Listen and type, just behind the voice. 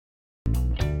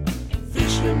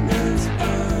Fisherman's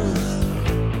Post.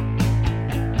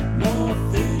 More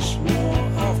fish, more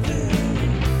often.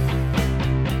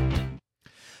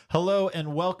 Hello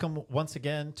and welcome once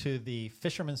again to the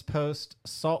Fisherman's Post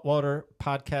Saltwater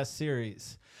Podcast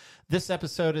Series. This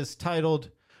episode is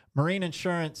titled Marine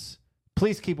Insurance.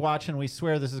 Please keep watching. We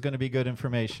swear this is going to be good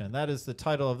information. That is the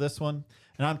title of this one.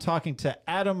 And I'm talking to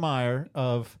Adam Meyer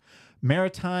of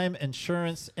Maritime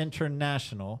Insurance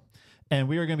International. And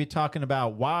we are going to be talking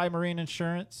about why marine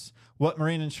insurance, what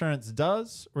marine insurance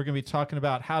does. We're going to be talking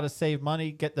about how to save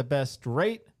money, get the best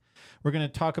rate. We're going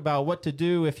to talk about what to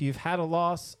do if you've had a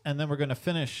loss. And then we're going to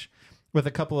finish with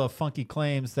a couple of funky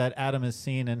claims that Adam has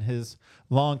seen in his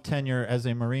long tenure as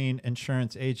a marine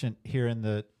insurance agent here in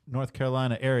the North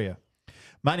Carolina area.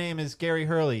 My name is Gary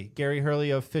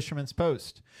Hurley of Fisherman's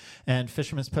Post. And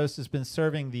Fisherman's Post has been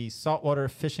serving the saltwater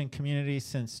fishing community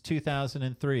since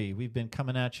 2003. We've been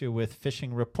coming at you with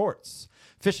fishing reports,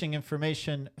 fishing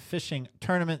information, fishing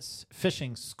tournaments,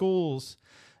 fishing schools,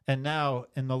 and now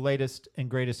in the latest and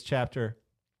greatest chapter,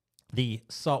 the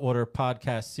Saltwater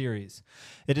Podcast Series.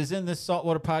 It is in this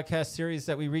Saltwater Podcast Series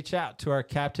that we reach out to our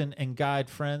captain and guide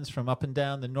friends from up and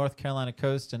down the North Carolina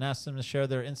coast and ask them to share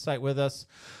their insight with us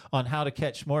on how to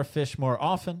catch more fish more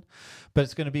often. But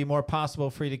it's going to be more possible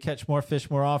for you to catch more fish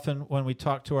more often when we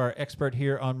talk to our expert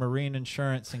here on marine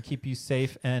insurance and keep you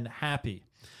safe and happy.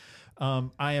 I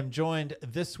am joined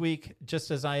this week, just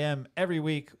as I am every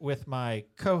week, with my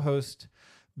co-host,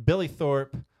 Billy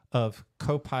Thorpe of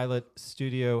Copilot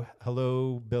Studio.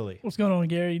 Hello, Billy. What's going on,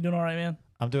 Gary? You doing all right, man?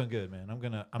 I'm doing good, man.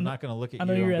 I'm not gonna look at you. I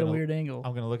know you're at a gonna, weird angle.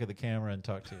 I'm gonna look at the camera and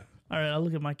talk to you. All right, I'll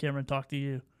look at my camera and talk to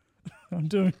you. I'm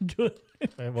doing good.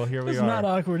 Okay, well, here we are. It's not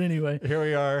awkward anyway. Here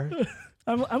we are.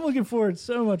 I'm looking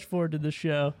so much forward to this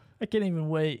show. I can't even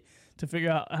wait to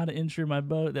figure out how to insure my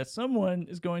boat that someone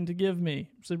is going to give me.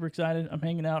 I'm super excited. I'm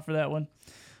hanging out for that one.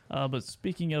 But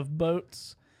speaking of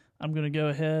boats, I'm going to go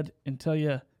ahead and tell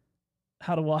you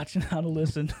how to watch and how to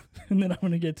listen, and then I'm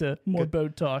going to get to more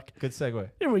boat talk. Good segue.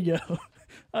 Here we go.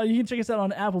 You can check us out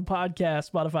on Apple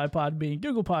Podcasts, Spotify, Podbean,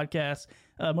 Google Podcasts,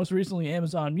 most recently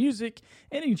Amazon Music,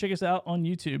 and you can check us out on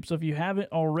YouTube. So if you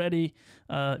haven't already,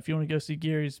 if you want to go see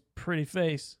Gary's pretty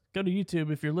face, go to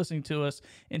YouTube if you're listening to us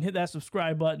and hit that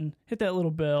subscribe button, hit that little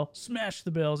bell, smash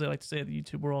the bell, as they like to say in the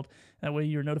YouTube world. That way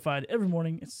you're notified every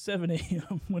morning at 7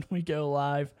 a.m. when we go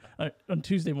live on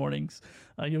Tuesday mornings.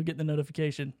 You'll get the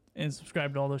notification and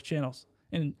subscribe to all those channels.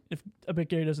 And if I bet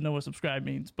Gary doesn't know what subscribe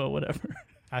means, but whatever.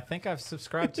 I think I've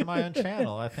subscribed to my own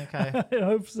channel. I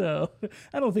hope so.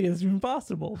 I don't think it's even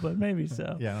possible, but maybe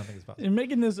so. Yeah, I don't think it's possible. And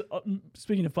making this,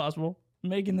 speaking of possible,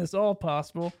 making this all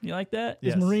possible. You like that?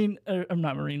 Yes. I'm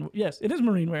not Marine. Yes, it is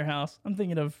Marine Warehouse. I'm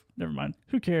thinking of, never mind.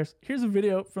 Who cares? Here's a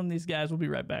video from these guys. We'll be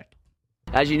right back.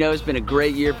 As you know, it's been a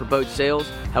great year for boat sales.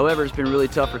 However, it's been really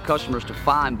tough for customers to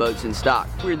find boats in stock.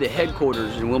 We're the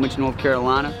headquarters in Wilmington, North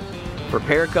Carolina for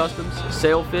Para Customs,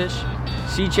 Sailfish,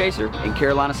 Sea Chaser, and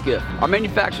Carolina Skiff. Our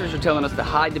manufacturers are telling us the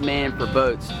high demand for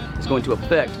boats is going to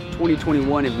affect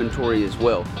 2021 inventory as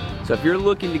well. So if you're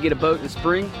looking to get a boat in the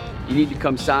spring, you need to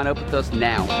come sign up with us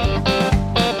now.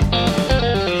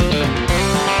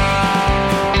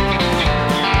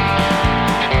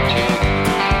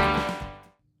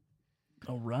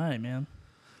 All right, man.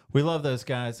 We love those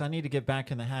guys. I need to get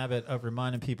back in the habit of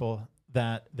reminding people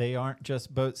that they aren't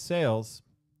just boat sales.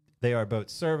 They are boat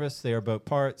service. They are boat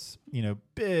parts. You know,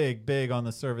 big on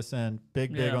the service end,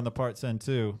 big on the parts end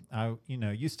too. I,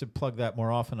 used to plug that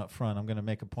more often up front. I'm going to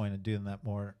make a point of doing that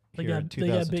more here in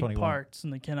 2021. They got big parts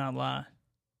and they cannot lie.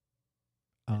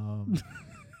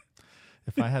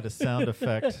 If I had a sound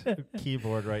effect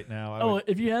keyboard right now,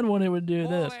 if you had one, it would do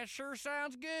this. That sure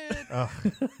sounds good. Oh,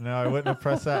 no, I wouldn't have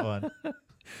pressed that one.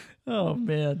 Oh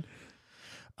man.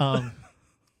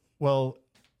 Well,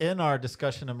 in our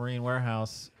discussion of Marine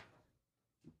Warehouse,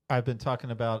 I've been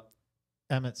talking about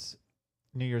Emmett's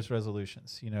New Year's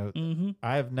resolutions.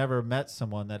 I have never met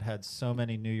someone that had so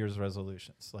many New Year's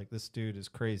resolutions. Like, this dude is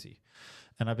crazy,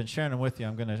 and I've been sharing them with you.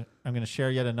 I'm gonna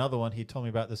share yet another one he told me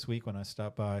about this week when I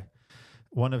stopped by.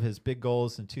 One of his big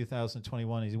goals in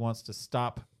 2021 is he wants to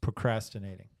stop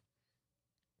procrastinating.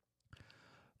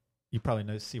 You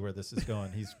probably see where this is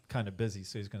going. He's kind of busy,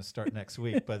 so he's going to start next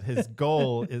week. But his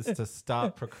goal is to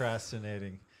stop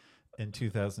procrastinating in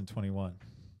 2021.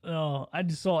 Oh, I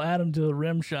just saw Adam do a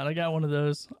rim shot. I got one of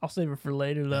those. I'll save it for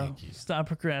later, though. Thank you. Stop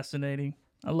procrastinating.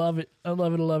 I love it. I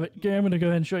love it. Gary, I'm going to go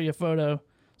ahead and show you a photo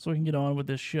so we can get on with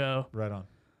this show. Right on.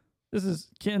 This is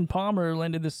Ken Palmer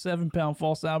landed this 7-pound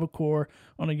false albacore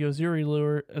on a Yozuri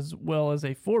lure, as well as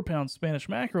a 4-pound Spanish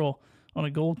mackerel on a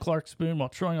gold Clark spoon while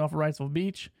trolling off Wrightsville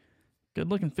Beach. Good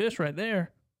looking fish right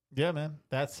there. Yeah, man.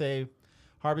 That's a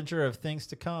harbinger of things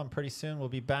to come. Pretty soon we'll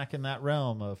be back in that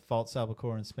realm of false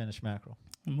albacore and Spanish mackerel.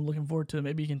 I'm looking forward to it.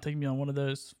 Maybe you can take me on one of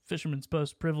those Fisherman's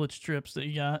Post privilege trips that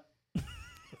you got.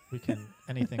 We can,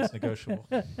 anything's negotiable.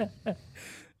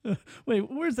 Wait,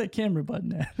 where's that camera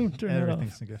button at? Turn it off.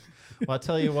 Everything's negotiable. Well, I'll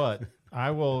tell you what,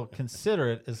 I will consider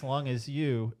it as long as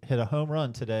you hit a home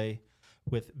run today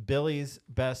with Billy's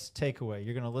best takeaway.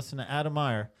 You're going to listen to Adam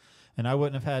Meyer, and I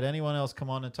wouldn't have had anyone else come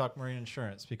on and talk marine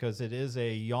insurance because it is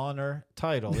a yawner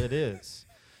title. It is.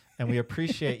 And we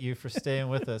appreciate you for staying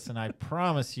with us. And I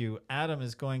promise you, Adam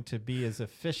is going to be as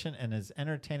efficient and as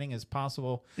entertaining as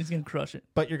possible. He's going to crush it.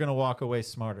 But you're going to walk away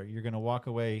smarter. You're going to walk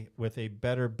away with a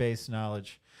better base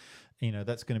knowledge. You know,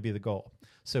 that's going to be the goal.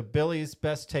 So Billy's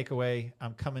best takeaway,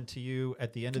 I'm coming to you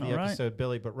at the end of the episode,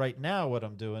 Billy. But right now what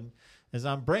I'm doing is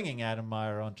I'm bringing Adam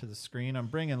Meyer onto the screen. I'm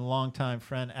bringing longtime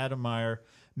friend Adam Meyer,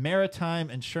 Maritime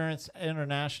Insurance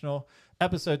International,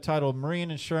 episode titled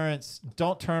Marine Insurance.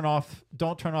 Don't turn off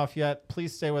yet.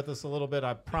 Please stay with us a little bit.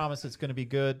 I promise it's going to be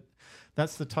good.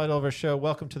 That's the title of our show.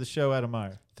 Welcome to the show, Adam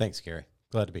Meyer. Thanks, Gary.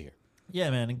 Glad to be here.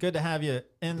 Yeah, man, and good to have you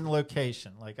in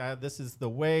location. This is the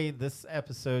way this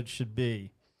episode should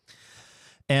be.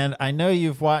 And I know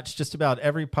you've watched just about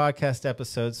every podcast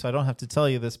episode, so I don't have to tell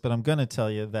you this, but I'm going to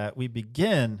tell you that we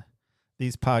begin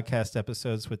these podcast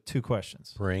episodes with two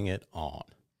questions. Bring it on.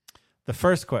 The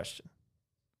first question: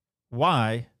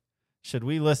 why should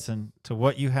we listen to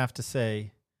what you have to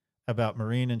say about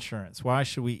marine insurance? Why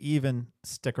should we even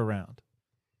stick around?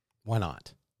 Why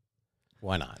not?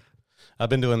 Why not? I've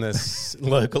been doing this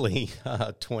locally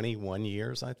 21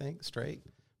 years, I think, straight,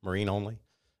 marine only.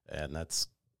 And that's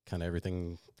kind of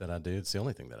everything that I do. It's the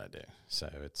only thing that I do. So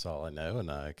it's all I know,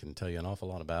 and I can tell you an awful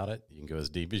lot about it. You can go as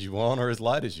deep as you want or as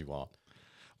light as you want.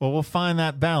 Well, we'll find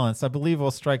that balance. I believe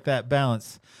we'll strike that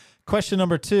balance. Question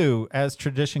number 2, as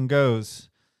tradition goes,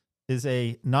 is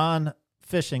a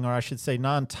non-fishing, or I should say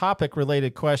non-topic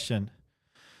related question.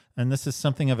 And this is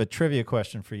something of a trivia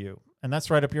question for you. And that's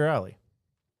right up your alley.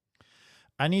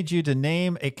 I need you to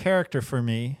name a character for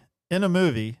me in a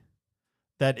movie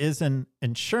that is an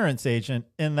insurance agent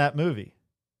in that movie.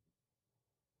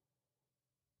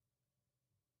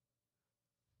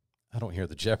 I don't hear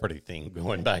the Jeopardy thing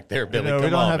going back there, Billy. No, we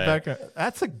Come don't on, have man. background.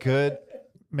 That's a good,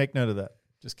 make note of that.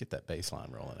 Just get that bass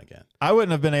line rolling again. I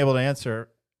wouldn't have been able to answer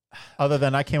other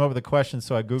than I came up with a question,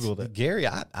 so I Googled it. Gary,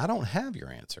 I don't have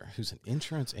your answer. Who's an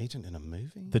insurance agent in a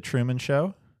movie? The Truman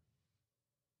Show?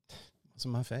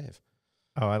 Wasn't my fave.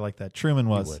 Oh, I like that. Truman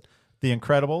was. would. The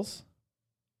Incredibles?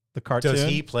 The cartoon? Does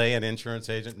he play an insurance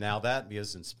agent? Now that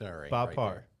is inspiring. Bob right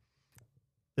Parr there.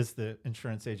 is the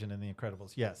insurance agent in The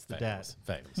Incredibles. Yes, the Famous.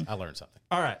 Famous. I learned something.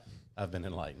 dad. All right. I've been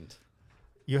enlightened.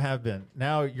 You have been.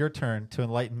 Now your turn to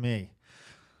enlighten me.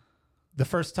 The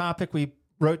first topic we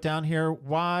wrote down here,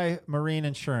 why marine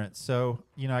insurance? So,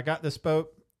 I got this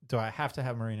boat. Do I have to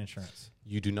have marine insurance?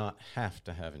 You do not have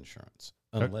to have insurance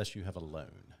unless you have a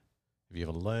loan. If you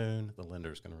have a loan, the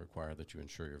lender is going to require that you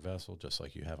insure your vessel just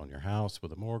like you have on your house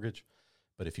with a mortgage.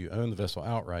 But if you own the vessel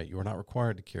outright, you are not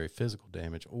required to carry physical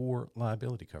damage or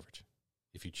liability coverage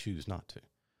if you choose not to.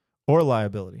 Or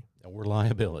liability. Or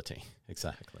liability,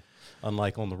 exactly.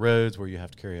 Unlike on the roads where you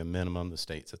have to carry a minimum, the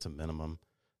state sets a minimum.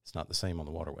 It's not the same on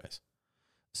the waterways.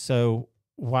 So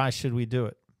why should we do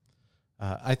it?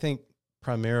 I think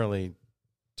primarily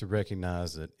to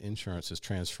recognize that insurance is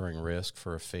transferring risk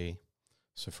for a fee.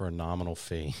 So for a nominal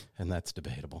fee, and that's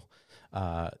debatable,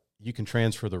 you can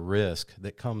transfer the risk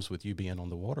that comes with you being on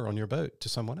the water on your boat to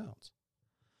someone else.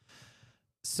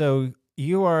 So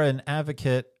you are an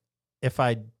advocate. If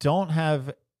I don't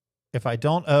owe, if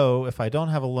I don't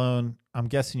have a loan, I'm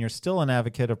guessing you're still an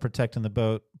advocate of protecting the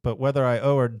boat. But whether I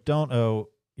owe or don't owe,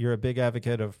 you're a big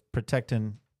advocate of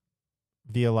protecting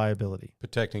via liability.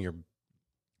 Protecting your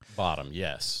bottom,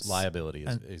 yes. Liability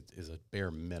is a bare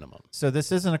minimum. So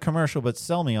this isn't a commercial, but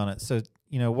sell me on it. So,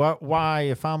 why,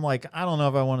 if I'm like, I don't know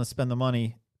if I want to spend the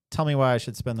money, tell me why I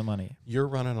should spend the money. You're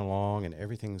running along and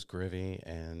everything's groovy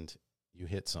and you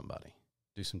hit somebody,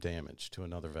 do some damage to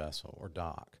another vessel or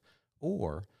dock.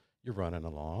 Or you're running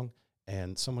along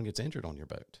and someone gets injured on your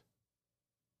boat.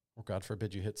 Or God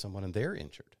forbid you hit someone and they're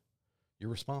injured. You're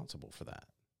responsible for that.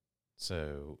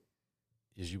 So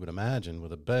as you would imagine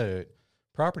with a boat,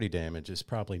 property damage is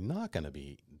probably not going to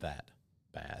be that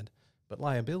bad, but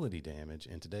liability damage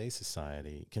in today's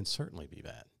society can certainly be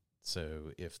bad.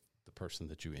 So if the person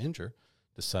that you injure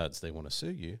decides they want to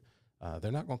sue you,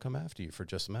 they're not going to come after you for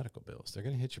just medical bills. They're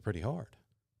going to hit you pretty hard.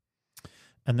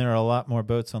 And there are a lot more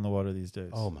boats on the water these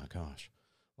days. Oh, my gosh.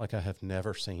 Like I have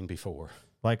never seen before.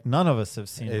 Like none of us have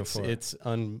seen before. It's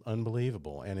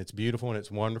unbelievable, and it's beautiful, and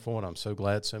it's wonderful, and I'm so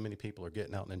glad so many people are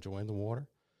getting out and enjoying the water.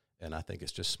 And I think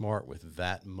it's just smart with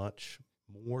that much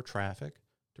more traffic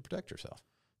to protect yourself.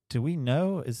 Do we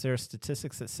know, is there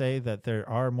statistics that say that there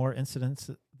are more incidents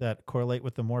that correlate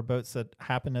with the more boats that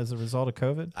happen as a result of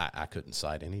COVID? I couldn't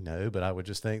cite any, no, but I would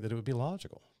just think that it would be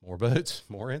logical. More boats,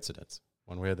 more incidents.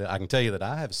 One way or the, I can tell you that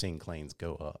I have seen claims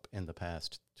go up in the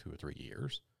past 2 or 3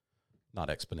 years. Not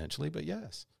exponentially, but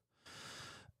yes.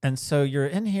 And so you're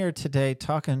in here today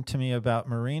talking to me about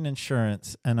marine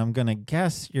insurance, and I'm going to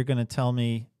guess you're going to tell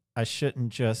me I shouldn't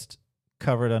just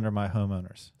cover it under my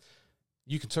homeowners.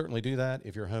 You can certainly do that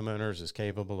if your homeowners is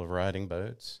capable of riding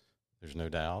boats. There's no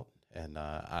doubt. And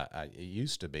it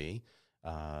used to be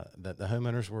that the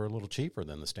homeowners were a little cheaper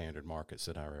than the standard markets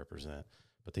that I represent.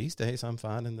 But these days I'm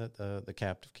finding that the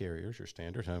captive carriers, your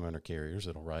standard homeowner carriers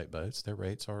that'll write boats, their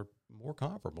rates are more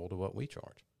comparable to what we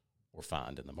charge or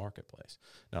find in the marketplace.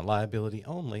 Now, liability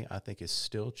only, I think, is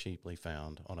still cheaply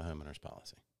found on a homeowner's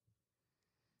policy.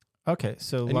 Okay,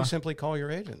 so And you simply call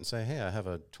your agent and say, hey, I have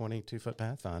a 22-foot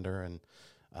Pathfinder, and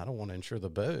I don't want to insure the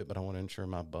boat, but I want to insure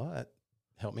my butt.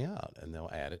 Help me out. And they'll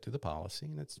add it to the policy,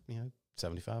 and it's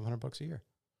 $7,500 a year.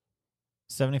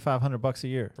 $7,500 a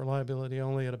year For liability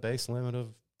only at a base limit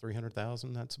of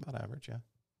 $300,000. That's about average, yeah.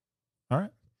 All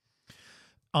right.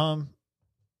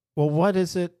 Well, what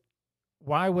is it?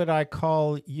 Why would I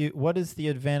call you? What is the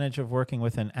advantage of working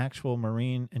with an actual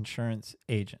marine insurance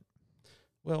agent?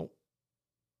 Well,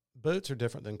 boats are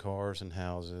different than cars and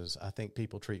houses. I think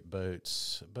people treat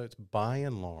boats by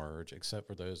and large, except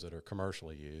for those that are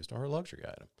commercially used, are a luxury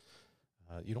item.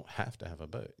 You don't have to have a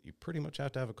boat. You pretty much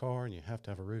have to have a car, and you have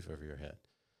to have a roof over your head.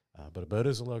 But a boat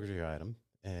is a luxury item,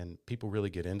 and people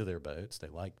really get into their boats. They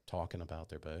like talking about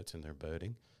their boats and their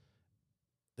boating.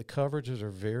 The coverages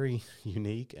are very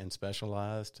unique and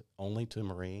specialized only to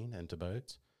marine and to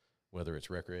boats, whether it's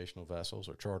recreational vessels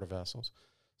or charter vessels.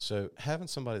 So having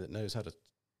somebody that knows how to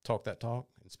talk that talk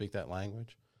and speak that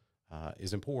language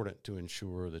is important to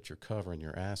ensure that you're covering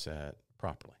your asset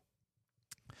properly.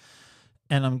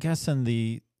 And I'm guessing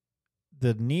the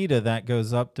need of that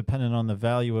goes up depending on the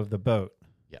value of the boat.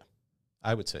 Yeah,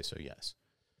 I would say so, yes.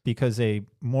 Because a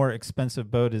more expensive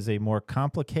boat is a more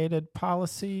complicated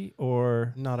policy,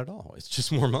 or? Not at all. It's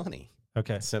just more money.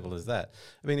 Okay. As simple as that.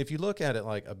 I mean, if you look at it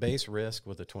like a base risk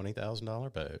with a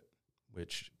 $20,000 boat,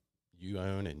 which you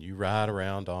own and you ride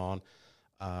around on,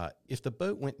 if the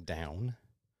boat went down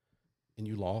and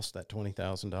you lost that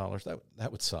 $20,000,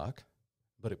 that would suck,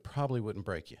 but it probably wouldn't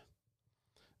break you.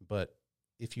 But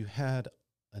if you had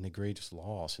an egregious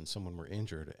loss and someone were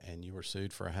injured and you were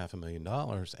sued for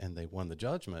 $500,000 and they won the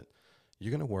judgment, you're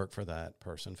going to work for that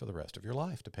person for the rest of your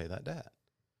life to pay that debt.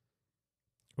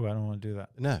 Oh, I don't want to do that.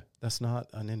 No, that's not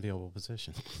an enviable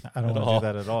position. I don't want to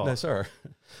do that at all. No, sir.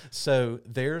 So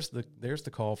there's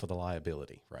the call for the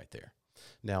liability right there.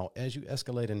 Now, as you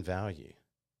escalate in value,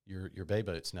 your bay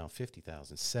boat's now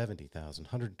 $50,000, $70,000,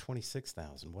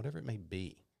 $126,000, whatever it may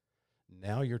be.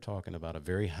 Now you're talking about a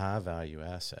very high value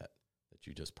asset that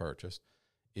you just purchased.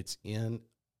 It's in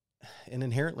an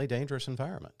inherently dangerous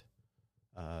environment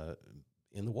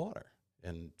in the water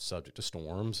and subject to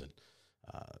storms and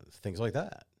things like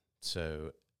that.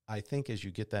 So I think as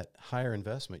you get that higher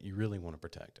investment, you really want to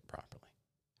protect it properly.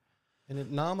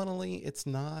 And nominally, it's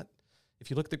not, if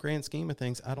you look at the grand scheme of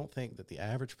things, I don't think that the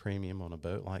average premium on a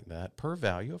boat like that per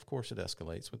value, of course it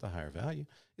escalates with the higher value,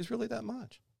 is really that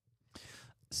much.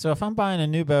 So if I'm buying a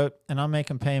new boat and I'm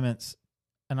making payments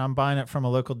and I'm buying it from a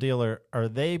local dealer, are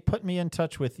they putting me in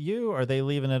touch with you? Are they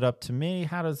leaving it up to me?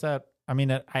 How does that, I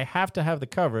mean, I have to have the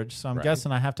coverage, so I'm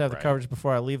guessing I have to have the coverage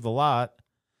before I leave the lot.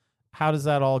 How does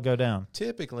that all go down?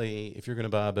 Typically, if you're going to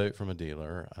buy a boat from a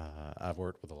dealer, I've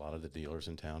worked with a lot of the dealers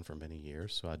in town for many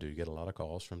years, so I do get a lot of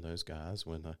calls from those guys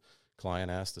when the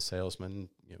client asks the salesman,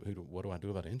 what do I do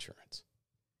about insurance?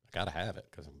 I got to have it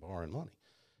because I'm borrowing money.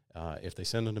 If they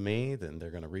send them to me, then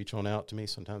they're going to reach on out to me.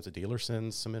 Sometimes the dealer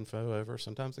sends some info over.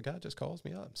 Sometimes the guy just calls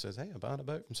me up and says, hey, I'm buying a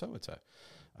boat from so-and-so.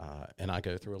 And I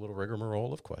go through a little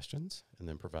rigmarole of questions and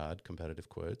then provide competitive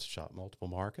quotes, shop multiple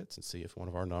markets, and see if one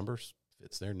of our numbers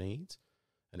fits their needs.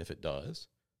 And if it does,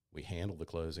 we handle the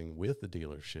closing with the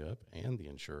dealership and the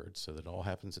insured so that it all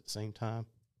happens at the same time.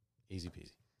 Easy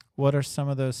peasy. What are some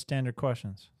of those standard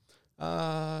questions? Where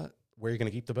are you going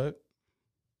to keep the boat?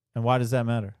 And why does that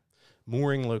matter?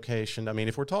 Mooring location. I mean,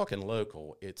 if we're talking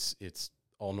local, it's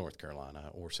all North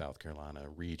Carolina or South Carolina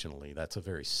regionally. That's a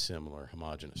very similar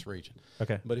homogeneous region.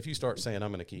 Okay. But if you start saying I'm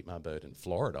going to keep my boat in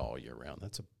Florida all year round,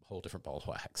 that's a whole different ball of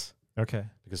wax. Okay.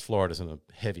 Because Florida's in a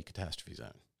heavy catastrophe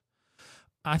zone.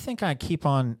 I think I keep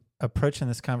on approaching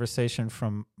this conversation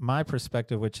from my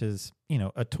perspective, which is,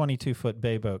 a 22-foot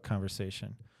bay boat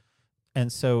conversation.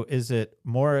 And so is it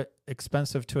more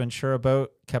expensive to insure a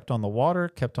boat kept on the water,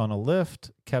 kept on a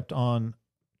lift, kept on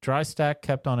dry stack,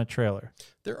 kept on a trailer?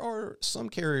 There are some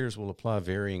carriers will apply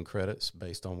varying credits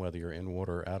based on whether you're in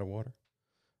water or out of water.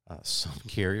 Some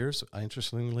carriers,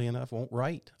 interestingly enough, won't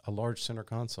write a large center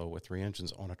console with 3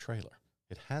 engines on a trailer.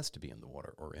 It has to be in the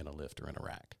water or in a lift or in a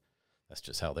rack. That's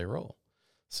just how they roll.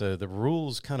 So the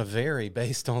rules kind of vary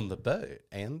based on the boat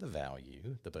and the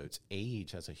value. The boat's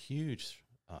age has a huge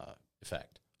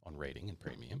effect on rating and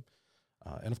premium.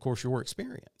 And, of course, your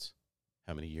experience.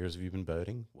 How many years have you been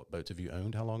boating? What boats have you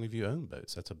owned? How long have you owned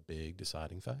boats? That's a big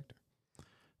deciding factor.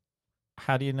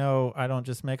 How do you know I don't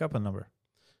just make up a number?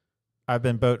 I've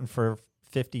been boating for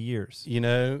 50 years. You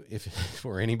know, if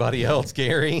for anybody else,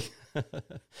 Gary,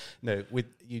 no,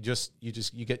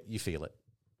 you feel it.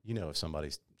 You know if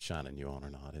somebody's shining you on or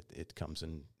not. It comes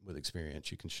in with experience.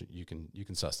 You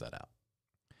can suss that out.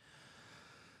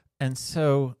 And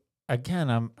so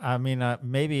again,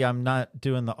 maybe I'm not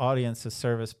doing the audience a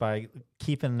service by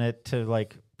keeping it to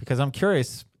because I'm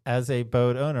curious as a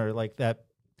boat owner like that,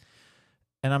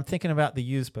 and I'm thinking about the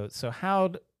used boat. So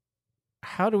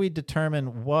how do we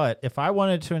determine what, if I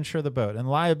wanted to insure the boat, and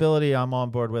liability I'm on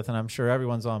board with, and I'm sure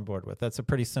everyone's on board with. That's a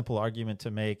pretty simple argument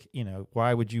to make.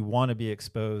 Why would you want to be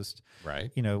exposed?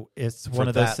 Right. It's For one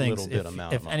of those that things. little bit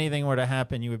amount If of money. anything were to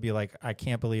happen, you would be like, I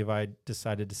can't believe I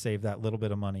decided to save that little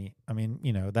bit of money. I mean,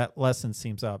 that lesson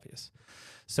seems obvious.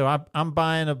 So I'm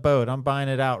buying a boat. I'm buying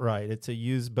it outright. It's a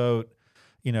used boat.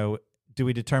 Do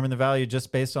we determine the value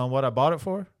just based on what I bought it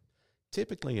for?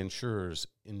 Typically, insurers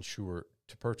insure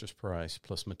to purchase price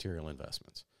plus material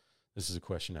investments. This is a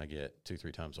question I get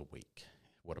 2-3 times a week.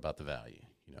 What about the value?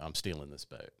 I'm stealing this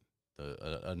boat.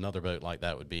 Another boat like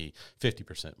that would be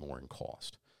 50% more in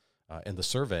cost. And the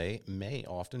survey may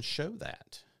often show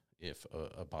that. If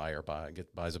a buyer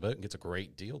buys a boat and gets a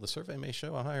great deal, the survey may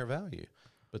show a higher value.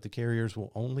 But the carriers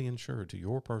will only insure to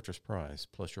your purchase price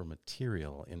plus your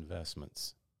material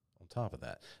investments on top of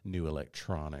that. New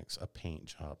electronics, a paint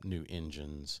job, new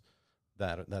engines.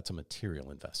 That's a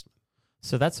material investment.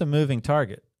 So that's a moving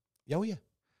target. Oh, yeah.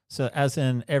 So as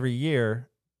in every year,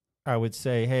 I would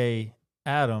say, hey,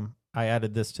 Adam, I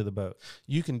added this to the boat.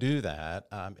 You can do that.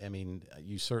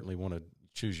 You certainly want to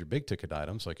choose your big ticket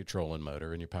items like your trolling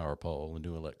motor and your power pole and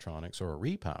new electronics or a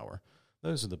repower.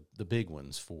 Those are the big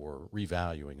ones for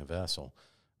revaluing a vessel.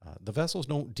 The vessels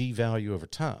don't devalue over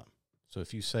time. So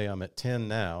if you say I'm at 10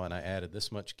 now and I added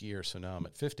this much gear, so now I'm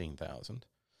at 15,000,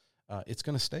 it's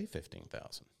going to stay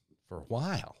 15,000 for a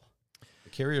while. The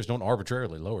carriers don't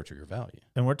arbitrarily lower to your value.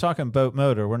 And we're talking boat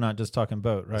motor. We're not just talking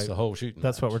boat, right? That's the whole shooting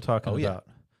That's match. what we're talking Oh, yeah. about.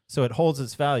 So it holds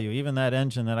its value. Even that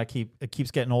engine that it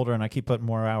keeps getting older and I keep putting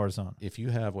more hours on. If you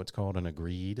have what's called an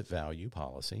agreed value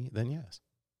policy, then yes.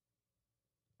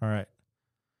 All right.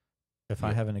 If I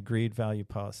Yeah. have an agreed value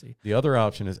policy. The other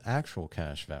option is actual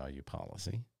cash value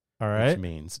policy, All right. which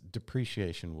means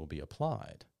depreciation will be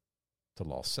applied to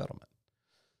loss settlement.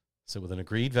 So with an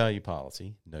agreed value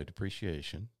policy, no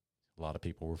depreciation. A lot of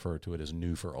people refer to it as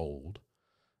new for old.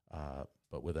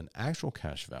 But with an actual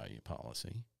cash value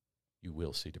policy, you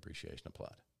will see depreciation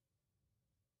applied.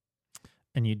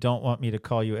 And you don't want me to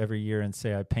call you every year and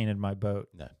say I painted my boat.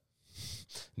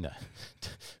 No.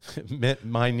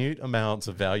 Minute amounts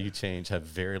of value change have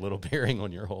very little bearing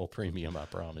on your whole premium, I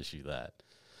promise you that.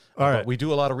 All right. But we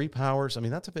do a lot of repowers.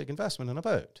 That's a big investment in a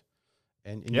boat.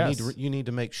 And Yes. you need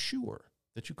to make sure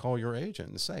that you call your agent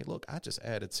and say, look, I just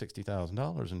added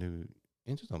 $60,000 in new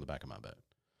engines on the back of my boat.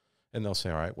 And they'll say,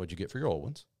 all right, what'd you get for your old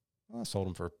ones? Well, I sold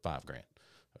them for $5,000.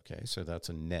 Okay, so that's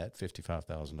a net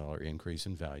 $55,000 increase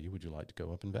in value. Would you like to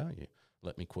go up in value?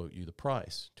 Let me quote you the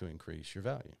price to increase your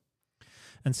value.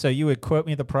 And so you would quote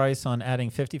me the price on adding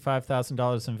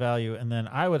 $55,000 in value, and then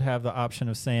I would have the option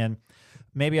of saying,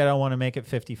 maybe I don't want to make it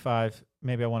 55,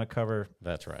 maybe I want to cover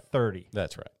That's right. 30.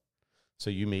 That's right. So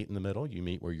you meet in the middle. You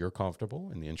meet where you're comfortable,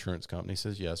 and the insurance company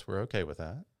says, yes, we're okay with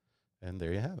that. And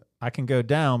there you have it. I can go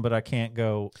down, but I can't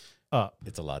go up.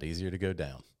 It's a lot easier to go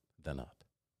down than up.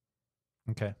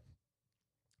 Okay.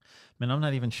 Man, I'm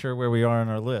not even sure where we are on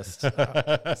our list.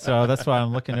 So that's why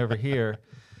I'm looking over here.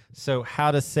 So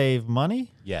how to save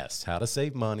money? Yes, how to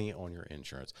save money on your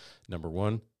insurance. Number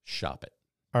one, shop it.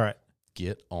 All right.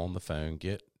 Get on the phone.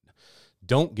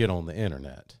 Don't get on the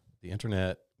internet. The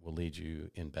internet will lead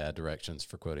you in bad directions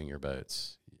for quoting your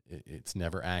boats. It's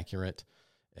never accurate.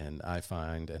 And I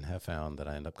find and have found that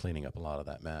I end up cleaning up a lot of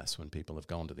that mess when people have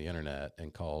gone to the internet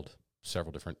and called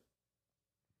several different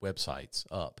websites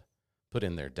up, put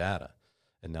in their data,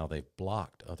 and now they've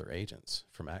blocked other agents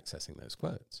from accessing those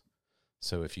quotes.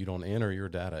 So if you don't enter your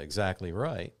data exactly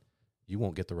right, you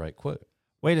won't get the right quote.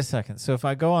 Wait a second. So if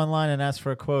I go online and ask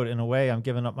for a quote, in a way, I'm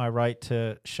giving up my right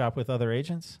to shop with other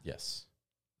agents? Yes.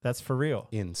 That's for real.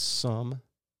 In some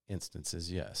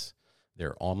instances, yes. There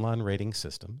are online rating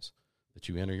systems that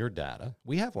you enter your data.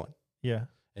 We have one. Yeah.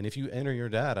 And if you enter your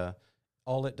data,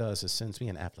 all it does is sends me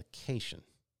an application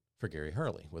for Gary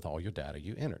Hurley with all your data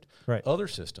you entered. Right. Other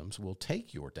systems will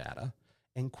take your data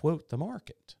and quote the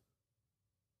market.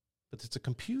 But it's a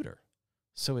computer.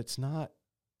 So it's not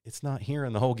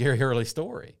hearing the whole Gary Hurley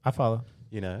story. I follow.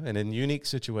 And in unique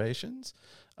situations,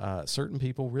 certain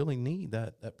people really need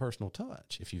that personal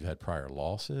touch. If you've had prior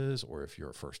losses, or if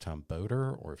you're a first-time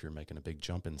boater, or if you're making a big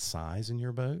jump in size in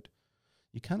your boat,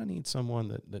 you kind of need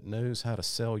someone that knows how to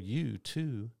sell you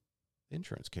to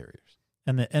insurance carriers.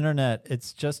 And the internet,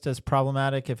 it's just as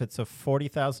problematic if it's a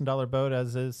 $40,000 boat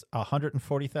as is a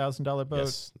 $140,000 boat.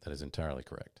 Yes, that is entirely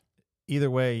correct. Either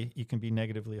way, you can be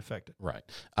negatively affected. Right.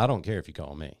 I don't care if you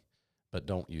call me, but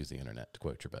don't use the internet to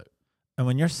quote your boat. And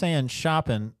when you're saying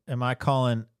shopping, am I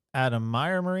calling Adam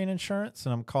Meyer Marine Insurance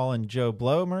and I'm calling Joe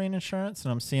Blow Marine Insurance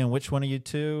and I'm seeing which one of you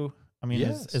two? I mean,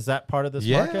 Yes. is that part of this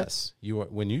market? Yes.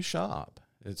 When you shop,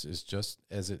 it's just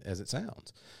as it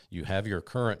sounds. You have your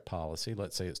current policy.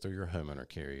 Let's say it's through your homeowner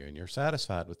carrier, and you're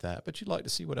satisfied with that, but you'd like to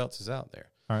see what else is out there.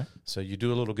 All right. So you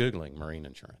do a little Googling, marine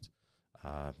insurance.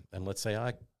 And let's say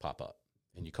I pop up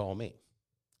and you call me.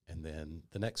 And then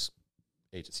the next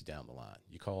agency down the line,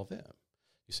 you call them.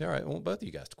 You say, all right, I want both of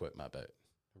you guys to quote my boat.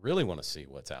 I really want to see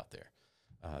what's out there.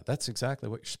 That's exactly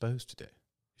what you're supposed to do.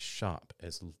 Shop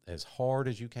as hard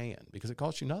as you can, because it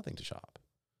costs you nothing to shop.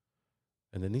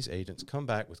 And then these agents come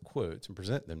back with quotes and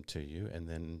present them to you, and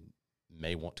then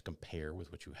may want to compare with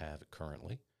what you have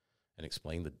currently and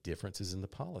explain the differences in the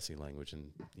policy language.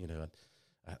 And,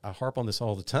 I harp on this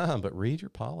all the time, but read your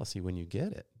policy when you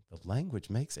get it. The language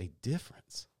makes a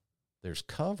difference. There's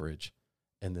coverage,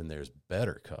 and then there's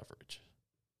better coverage.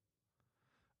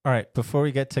 All right. Before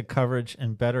we get to coverage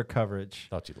and better coverage,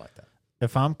 Thought you'd like that.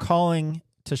 if I'm calling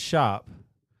to shop,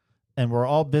 and we're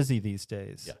all busy these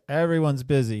days. Yeah. Everyone's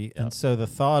busy. Yep. And so the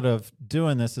thought of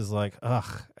doing this is like,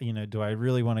 do I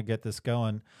really want to get this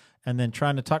going? And then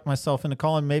trying to talk myself into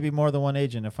calling maybe more than one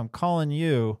agent. If I'm calling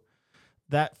you,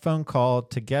 that phone call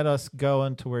to get us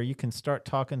going to where you can start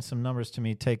talking some numbers to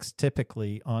me takes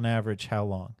typically, on average, how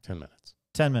long? 10 minutes.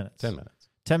 10 minutes. 10 minutes.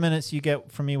 10 minutes, you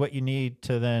get from me what you need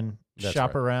to then That's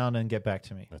shop right. around and get back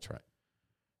to me. That's right.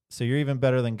 So you're even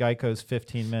better than Geico's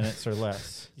 15 minutes or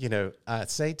less. I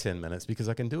say 10 minutes because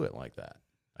I can do it like that.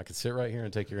 I can sit right here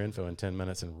and take your info in 10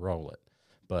 minutes and roll it.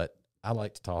 But I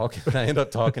like to talk, and I end up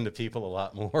talking to people a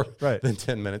lot more than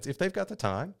 10 minutes. If they've got the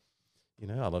time,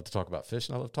 I love to talk about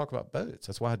fishing. I love to talk about boats.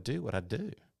 That's why I do what I do.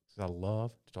 Because I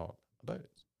love to talk about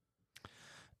boats.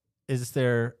 Is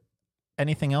there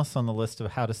anything else on the list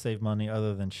of how to save money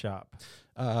other than shop?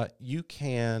 You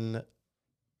can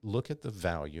look at the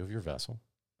value of your vessel.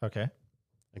 Okay.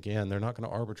 Again, they're not going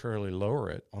to arbitrarily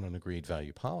lower it on an agreed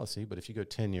value policy, but if you go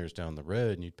 10 years down the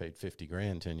road and you paid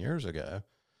 $50,000 10 years ago,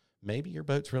 maybe your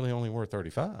boat's really only worth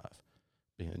 35,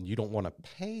 and you don't want to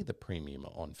pay the premium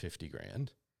on $50,000.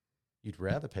 You'd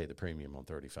rather pay the premium on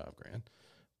 $35,000,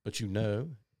 but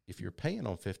if you're paying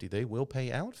on 50, they will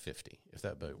pay out 50 if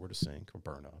that boat were to sink or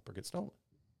burn up or get stolen.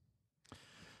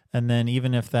 And then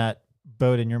even if that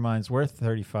boat in your mind's worth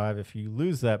 35, if you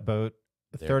lose that boat,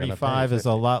 They're gonna pay 35 is a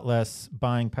 50. lot less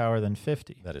buying power than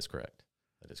 50. That is correct.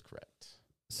 That is correct.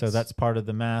 So that's part of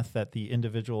the math that the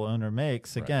individual owner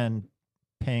makes, Right. again,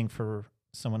 paying for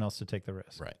someone else to take the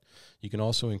risk. Right. You can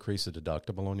also increase the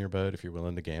deductible on your boat if you're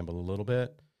willing to gamble a little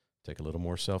bit, take a little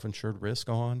more self-insured risk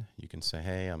on. You can say,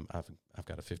 hey, I've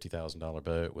got a $50,000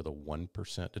 boat with a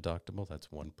 1% deductible. That's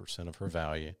 1% of her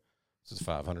value. This is a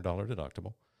 $500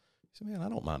 deductible. You say, man, I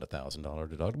don't mind a $1,000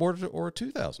 deductible or a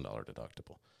 $2,000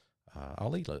 deductible.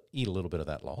 I'll eat a little bit of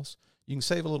that loss. You can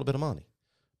save a little bit of money.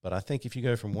 But I think if you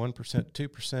go from 1% to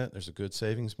 2%, there's a good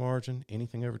savings margin.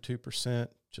 Anything over 2%,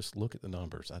 just look at the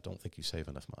numbers. I don't think you save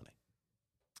enough money.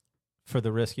 For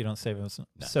the risk, you don't save us. No.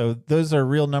 So those are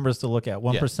real numbers to look at,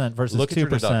 1% versus Look at your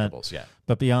 2%. deductibles, yeah.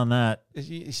 But beyond that,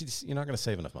 You're not going to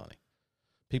save enough money.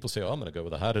 People say, I'm going to go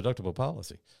with a high deductible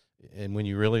policy. And when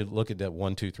you really look at that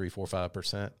 1, 2, 3, 4,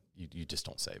 5%, you just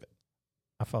don't save it.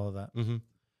 I follow that. Mm-hmm.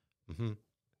 Mm-hmm.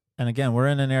 And again, we're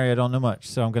in an area I don't know much,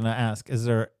 so I'm going to ask, is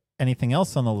there anything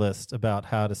else on the list about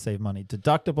how to save money?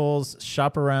 Deductibles,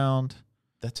 shop around,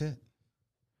 That's it.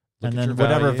 and then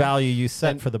whatever value you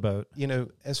set And, for the boat.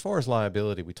 As far as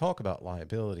liability, we talk about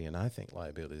liability, and I think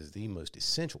liability is the most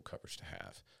essential coverage to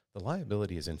have. The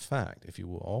liability is, in fact, if you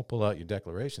will all pull out your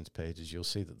declarations pages, you'll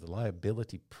see that the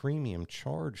liability premium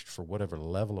charged for whatever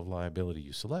level of liability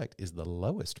you select is the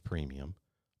lowest premium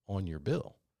on your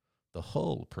bill. the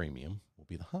hull premium will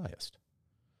be the highest.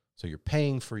 So you're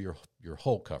paying for your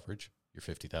hull coverage, your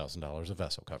 $50,000 of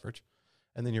vessel coverage,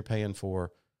 and then you're paying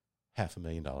for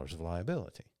 $500,000 of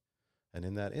liability. And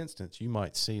in that instance, you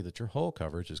might see that your hull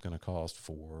coverage is going to cost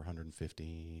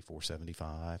 $450,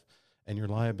 $475, and your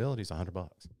liability is $100.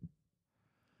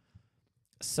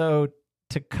 So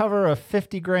to cover a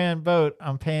 50 grand boat,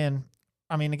 I'm paying,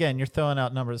 I mean, again, you're throwing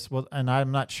out numbers, well, and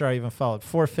I'm not sure I even followed,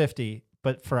 450,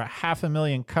 but for a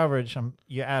 $500,000 coverage,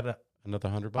 you add Another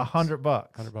 $100. $100.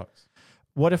 $100.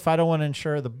 What if I don't want to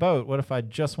insure the boat? What if I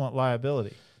just want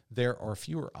liability? There are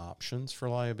fewer options for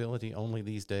liability only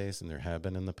these days than there have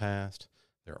been in the past.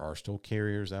 There are still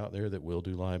carriers out there that will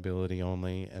do liability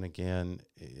only. And again,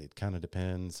 it kind of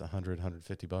depends. $100,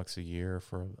 $150 a year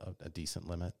for a decent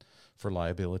limit for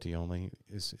liability only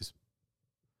is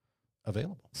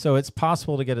available. So it's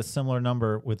possible to get a similar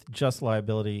number with just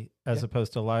liability as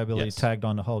opposed to liability Yes. tagged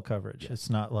on to hull coverage. Yes. It's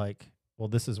not like, well,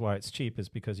 this is why it's cheap, is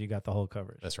because you got the hull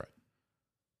coverage. That's right.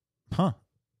 Huh.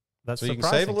 That's So you can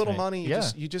surprising save a to little me. money. Yeah.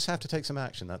 You just have to take some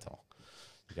action. That's all.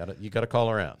 You got to call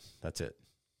around. That's it.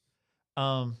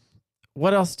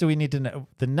 What else do we need to know?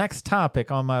 The next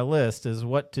topic on my list is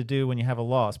what to do when you have a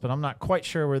loss, but I'm not quite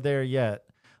sure we're there yet.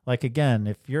 Like, again,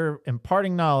 if you're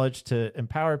imparting knowledge to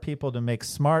empower people to make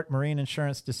smart marine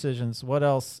insurance decisions, what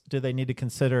else do they need to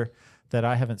consider that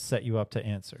I haven't set you up to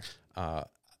answer?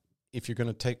 If you're going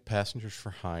to take passengers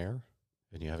for hire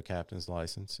and you have a captain's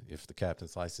license, if the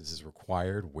captain's license is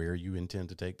required where you intend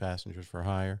to take passengers for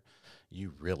hire,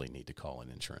 you really need to call an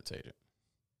insurance agent,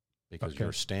 because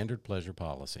your standard pleasure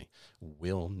policy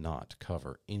will not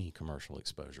cover any commercial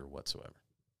exposure whatsoever.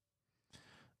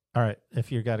 All right.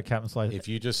 If you've got a captain's license, If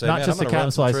you just say, not "Man, just I'm a gonna run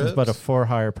captain's some license, but a trips,"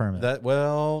 for-hire permit.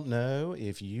 no.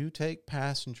 If you take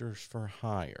passengers for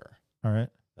hire, All right.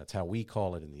 that's how we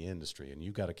call it in the industry, and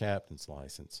you've got a captain's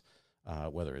license,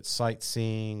 whether it's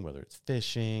sightseeing, whether it's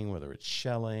fishing, whether it's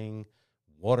shelling,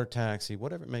 water taxi,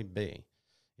 whatever it may be.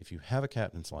 If you have a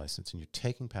captain's license and you're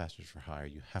taking passengers for hire,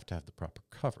 you have to have the proper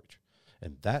coverage.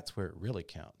 And that's where it really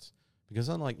counts. Because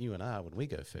unlike you and I, when we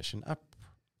go fishing, I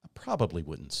probably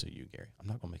wouldn't sue you, Gary. I'm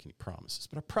not going to make any promises,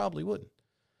 but I probably wouldn't.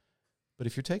 But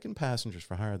if you're taking passengers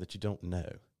for hire that you don't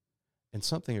know and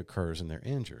something occurs and they're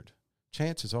injured,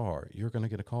 chances are you're going to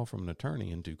get a call from an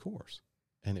attorney in due course,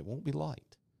 and it won't be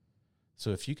light. So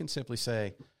if you can simply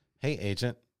say, "Hey,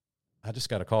 agent, I just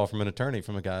got a call from an attorney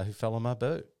from a guy who fell on my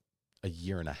boat a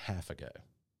year and a half ago.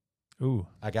 Ooh.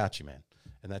 I got you, man."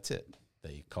 And that's it.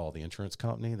 They call the insurance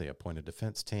company, they appoint a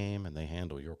defense team, and they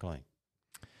handle your claim.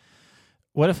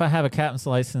 What if I have a captain's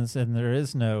license and there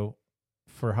is no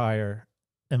for hire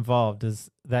involved? Does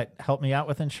that help me out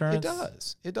with insurance? It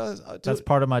does. It does. That's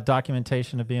part of my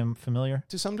documentation of being familiar.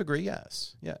 To some degree,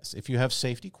 yes. Yes. If you have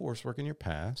safety coursework in your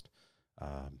past,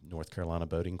 North Carolina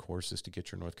boating courses to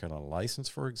get your North Carolina license,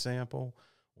 for example,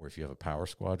 or if you have a Power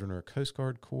Squadron or a Coast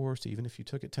Guard course, even if you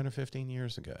took it 10 or 15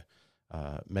 years ago,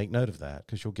 make note of that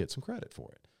because you'll get some credit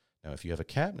for it. Now, if you have a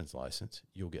captain's license,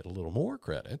 you'll get a little more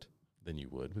credit than you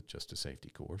would with just a safety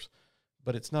course,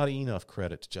 but it's not enough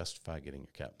credit to justify getting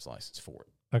your captain's license for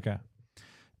it. Okay.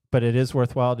 But it is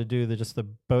worthwhile to do just the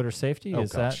boater safety? Oh,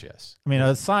 Is gosh, that? yes. I mean,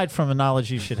 aside from the knowledge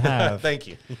you should have. Thank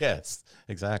you. Yes,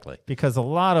 exactly. Because a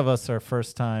lot of us are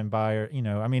first-time buyer.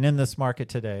 I mean, in this market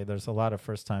today, there's a lot of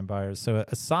first-time buyers. So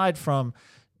aside from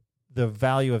the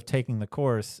value of taking the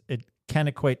course, it can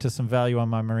equate to some value on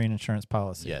my marine insurance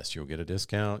policy. Yes, you'll get a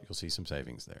discount. You'll see some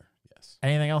savings there. Yes.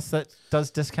 Anything else that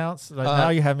does discounts? Now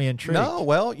you have me intrigued. No,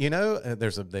 well,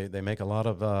 they make a lot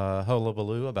of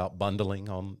hullabaloo about bundling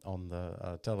on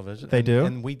the television. They do?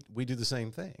 And we do the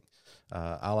same thing.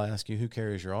 I'll ask you, who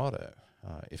carries your auto?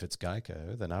 If it's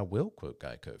Geico, then I will quote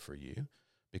Geico for you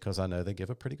because I know they give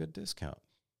a pretty good discount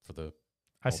for the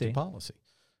multi-policy.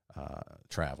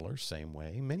 Travelers, same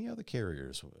way. Many other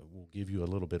carriers will give you a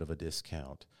little bit of a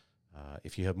discount.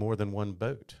 If you have more than one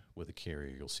boat with a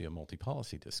carrier, you'll see a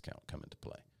multi-policy discount come into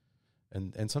play.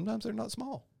 And sometimes they're not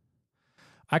small.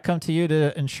 I come to you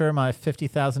to insure my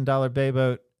 $50,000 bay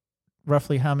boat.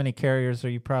 Roughly how many carriers are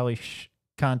you probably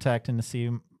contacting to see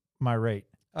my rate?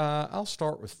 I'll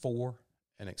start with 4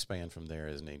 and expand from there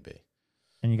as need be.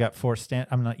 And you got 4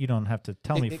 you don't have to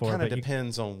tell me 4. It kind of but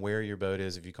depends on where your boat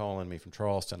is. If you're calling me from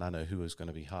Charleston, I know who is going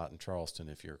to be hot in Charleston.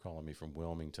 If you're calling me from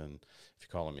Wilmington, if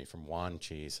you're calling me from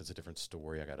Wanchese, it's a different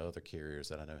story. I got other carriers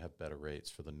that I know have better rates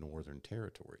for the northern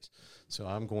territories. So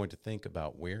I'm going to think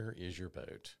about, where is your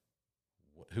boat?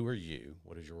 Who are you?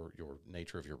 What is your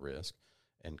nature of your risk?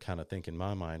 And kind of think in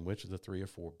my mind, which are the 3 or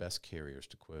 4 best carriers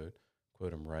to quote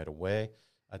them right away.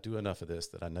 I do enough of this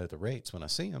that I know the rates when I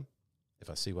see them. If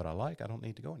I see what I like, I don't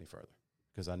need to go any further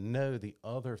because I know the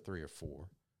other 3 or 4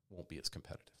 won't be as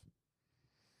competitive.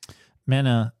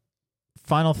 Manna,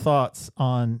 final thoughts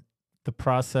on the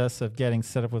process of getting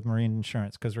set up with marine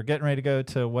insurance, because we're getting ready to go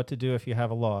to what to do if you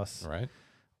have a loss. All right.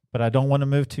 But I don't want to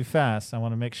move too fast. I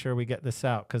want to make sure we get this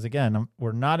out because, again,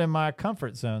 we're not in my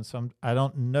comfort zone, so I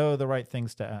don't know the right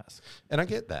things to ask. And I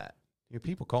get that.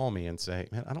 People call me and say,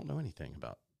 man, I don't know anything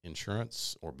about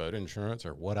insurance or boat insurance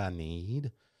or what I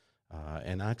need.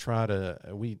 And I try to,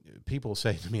 people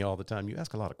say to me all the time, you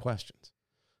ask a lot of questions.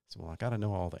 So, well, I got to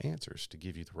know all the answers to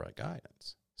give you the right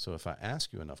guidance. So if I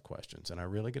ask you enough questions and I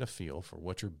really get a feel for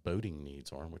what your boating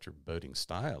needs are and what your boating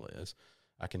style is,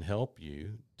 I can help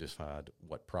you decide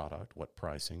what product, what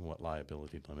pricing, what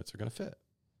liability limits are going to fit.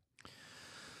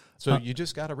 So you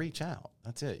just got to reach out.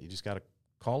 That's it. You just got to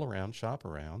call around, shop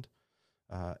around,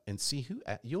 and see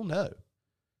you'll know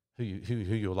who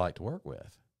you'll like to work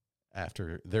with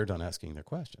after they're done asking their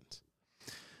questions.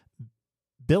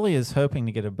 Billy is hoping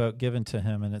to get a boat given to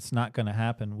him, and it's not going to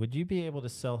happen. Would you be able to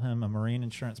sell him a marine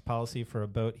insurance policy for a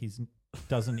boat he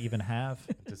doesn't even have?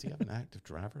 Does he have an active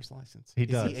driver's license? He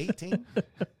does. Is he 18?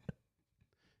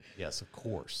 Yes, of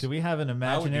course. Do we have an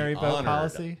imaginary I would be boat honored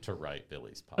policy? to write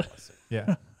Billy's policy?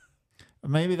 Yeah.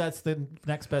 Maybe that's the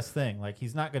next best thing. Like,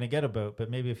 he's not going to get a boat, but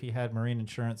maybe if he had marine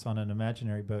insurance on an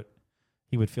imaginary boat,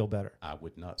 he would feel better. I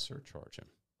would not surcharge him.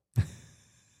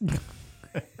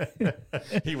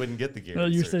 He wouldn't get the gear. Oh,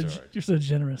 you're so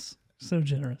generous. So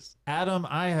generous. Adam,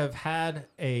 I have had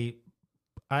a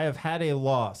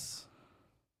loss,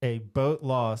 a boat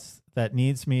loss that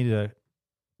needs me to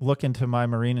look into my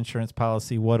marine insurance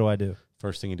policy. What do I do?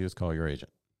 First thing you do is call your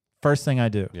agent. First thing I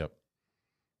do. Yep.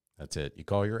 That's it. You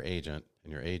call your agent,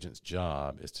 and your agent's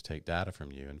job is to take data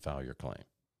from you and file your claim.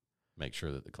 Make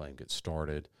sure that the claim gets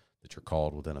started, that you're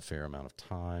called within a fair amount of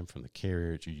time from the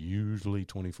carrier. It's usually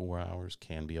 24 hours,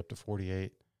 can be up to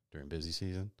 48 during busy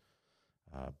season.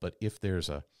 But if there's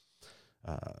a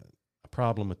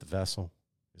problem with the vessel,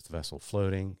 is the vessel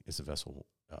floating? Is the vessel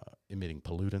emitting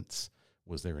pollutants?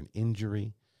 Was there an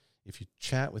injury? If you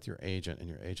chat with your agent and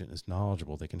your agent is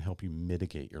knowledgeable, they can help you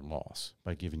mitigate your loss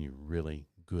by giving you really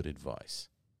good advice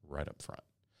right up front.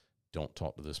 Don't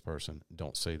talk to this person.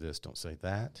 Don't say this. Don't say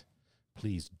that.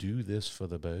 Please do this for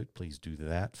the boat. Please do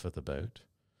that for the boat.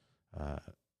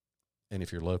 And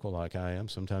if you're local like I am,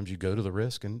 sometimes you go to the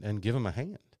risk and give them a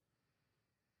hand.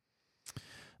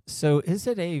 So is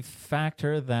it a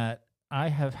factor that I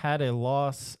have had a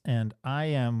loss and I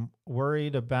am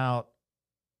worried about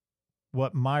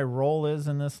what my role is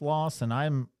in this loss? And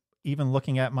I'm even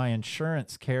looking at my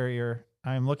insurance carrier.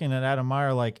 I'm looking at Adam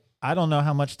Meyer like, I don't know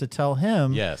how much to tell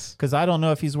him. Yes. Because I don't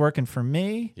know if he's working for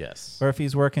me. Yes. Or if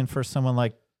he's working for someone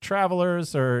like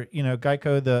Travelers or,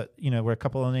 Geico, were a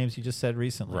couple of names you just said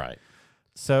recently. Right.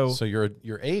 So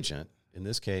your agent, in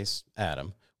this case,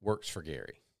 Adam, works for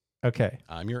Gary. Okay.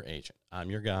 I'm your agent. I'm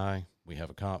your guy. We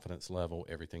have a confidence level.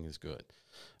 Everything is good.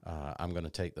 I'm going to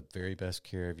take the very best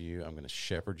care of you. I'm going to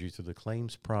shepherd you through the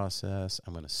claims process.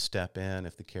 I'm going to step in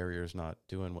if the carrier is not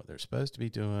doing what they're supposed to be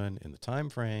doing in the time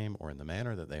frame or in the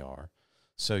manner that they are.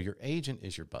 So your agent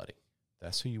is your buddy.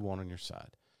 That's who you want on your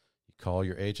side. You call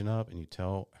your agent up and you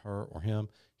tell her or him,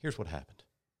 here's what happened.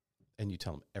 And you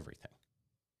tell them everything.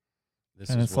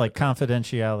 And it's like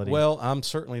confidentiality. Well, I'm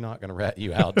certainly not going to rat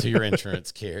you out to your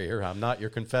insurance carrier. I'm not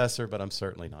your confessor, but I'm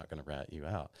certainly not going to rat you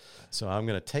out. So I'm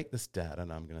going to take this data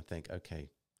and I'm going to think, okay,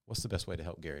 what's the best way to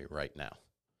help Gary right now?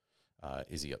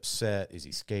 Is he upset? Is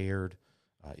he scared?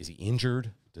 Is he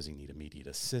injured? Does he need immediate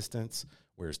assistance?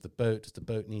 Where's the boat? Does the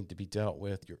boat need to be dealt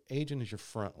with? Your agent is your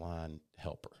frontline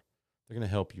helper. They're going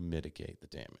to help you mitigate the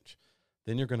damage.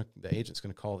 Then the agent's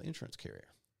going to call the insurance carrier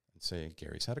and say,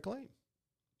 Gary's had a claim.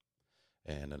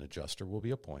 And an adjuster will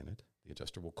be appointed. The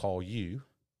adjuster will call you.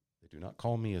 They do not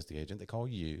call me as the agent. They call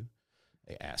you.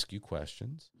 They ask you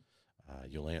questions.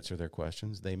 You'll answer their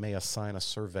questions. They may assign a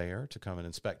surveyor to come and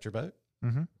inspect your boat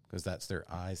because that's their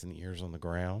eyes and ears on the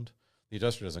ground. The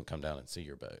adjuster doesn't come down and see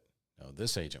your boat. No,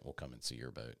 this agent will come and see your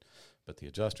boat, but the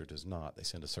adjuster does not. They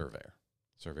send a surveyor.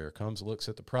 Surveyor comes, looks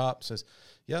at the prop, says,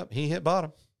 yep, he hit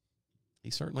bottom.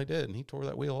 He certainly did, and he tore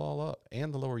that wheel all up,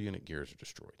 and the lower unit gears are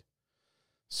destroyed.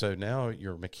 So now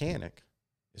your mechanic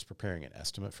is preparing an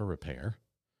estimate for repair.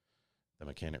 The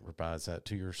mechanic provides that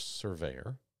to your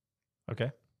surveyor.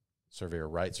 Okay. Surveyor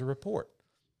writes a report.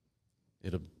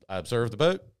 I observed the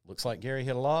boat. Looks like Gary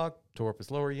hit a log, tore up his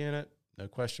lower unit. No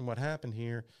question what happened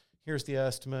here. Here's the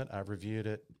estimate. I've reviewed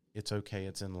it. It's okay.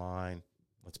 It's in line.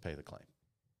 Let's pay the claim.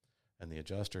 And the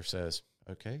adjuster says,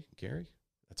 okay, Gary,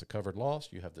 that's a covered loss.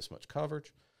 You have this much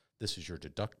coverage. This is your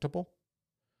deductible.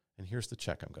 And here's the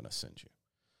check I'm going to send you.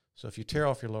 So if you tear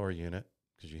off your lower unit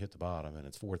because you hit the bottom and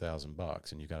it's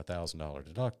 $4,000 and you got $1,000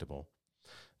 deductible,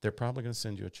 they're probably going to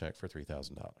send you a check for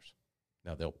 $3,000.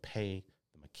 Now, they'll pay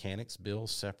the mechanic's bill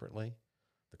separately,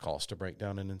 the cost to break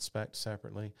down and inspect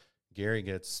separately. Gary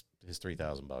gets his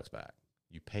 $3,000 back.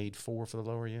 You paid $4 for the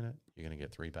lower unit, you're going to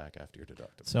get $3 back after your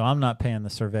deductible. So I'm not paying the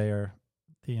surveyor.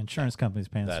 The insurance company's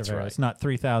paying the That's surveyor. right. It's not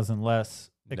 $3,000 less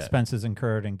No. expenses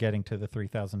incurred in getting to the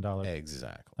 $3,000.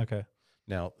 Exactly. Okay.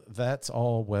 Now, that's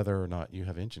all whether or not you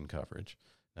have engine coverage.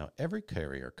 Now, every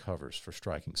carrier covers for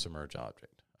striking submerged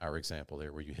object. Our example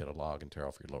there where you hit a log and tear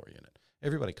off your lower unit.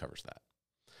 Everybody covers that.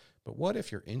 But what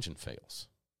if your engine fails?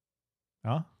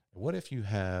 Oh, What if you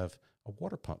have a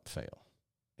water pump fail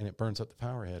and it burns up the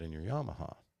power head in your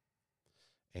Yamaha?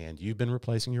 And you've been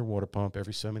replacing your water pump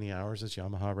every so many hours as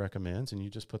Yamaha recommends, and you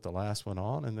just put the last one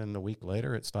on, and then a week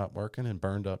later it stopped working and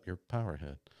burned up your power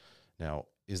head. Now,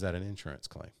 is that an insurance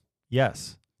claim?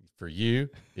 yes. For you,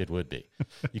 it would be.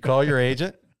 You call your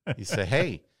agent, you say,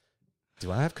 hey,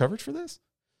 do I have coverage for this?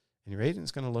 And your agent's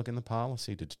going to look in the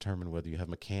policy to determine whether you have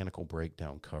mechanical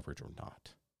breakdown coverage or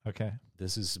not. Okay.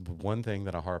 This is one thing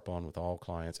that I harp on with all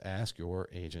clients. Ask your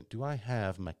agent, do I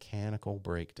have mechanical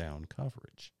breakdown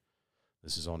coverage?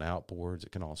 This is on outboards.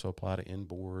 It can also apply to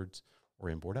inboards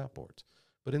or inboard outboards.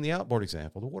 But in the outboard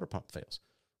example, the water pump fails.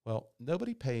 Well,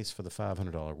 nobody pays for the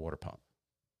 $500 water pump.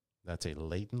 That's a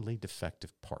latently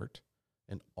defective part,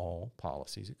 and all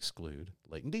policies exclude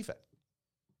latent defect.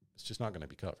 It's just not going to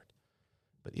be covered.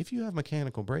 But if you have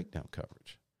mechanical breakdown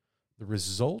coverage, the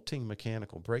resulting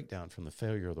mechanical breakdown from the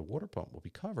failure of the water pump will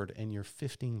be covered, and your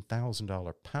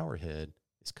 $15,000 power head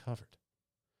is covered.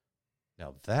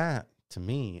 Now that, to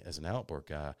me, as an outboard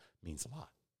guy, means a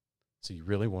lot. So you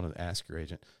really want to ask your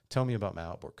agent, tell me about my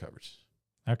outboard coverage.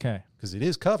 Okay. Because it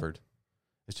is covered.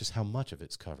 It's just how much of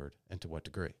it's covered and to what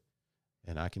degree.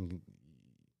 And I can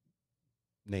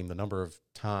name the number of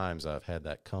times I've had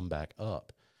that come back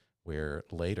up where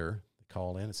later they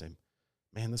call in and say,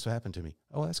 man, this happened to me.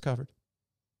 Oh, that's covered.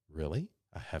 Really?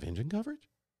 I have engine coverage?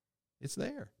 It's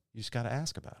there. You just got to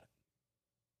ask about it.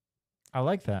 I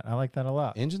like that. I like that a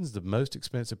lot. Engine's the most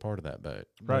expensive part of that boat.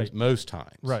 Right. Most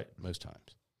times. Right. Most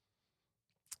times.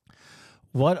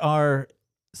 What are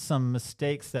some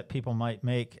mistakes that people might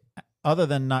make other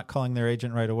than not calling their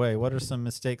agent right away? What are some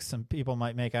mistakes some people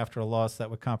might make after a loss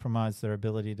that would compromise their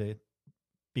ability to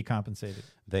be compensated?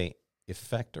 They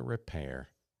effect a repair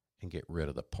and get rid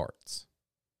of the parts.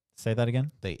 Say that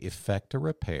again. They effect a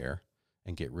repair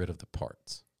and get rid of the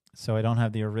parts. So I don't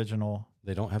have the original.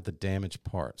 They don't have the damaged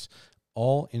parts.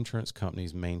 All insurance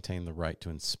companies maintain the right to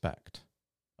inspect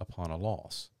upon a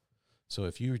loss. So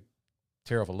if you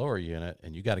tear off a lower unit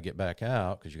and you got to get back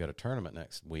out because you got a tournament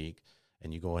next week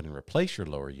and you go ahead and replace your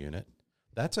lower unit,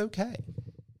 that's okay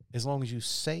as long as you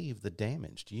save the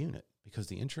damaged unit because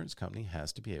the insurance company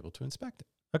has to be able to inspect it.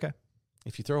 Okay.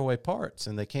 If you throw away parts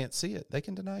and they can't see it, they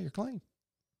can deny your claim.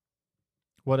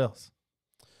 What else?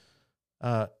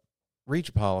 Read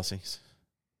your policies.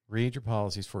 Read your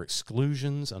policies for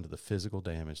exclusions under the physical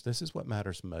damage. This is what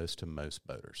matters most to most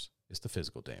boaters, is the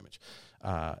physical damage.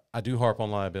 I do harp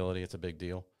on liability. It's a big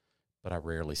deal, but I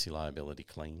rarely see liability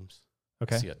claims.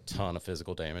 Okay. I see a ton of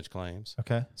physical damage claims.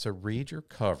 Okay. So read your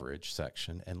coverage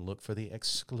section and look for the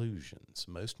exclusions.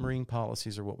 Most marine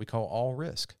policies are what we call all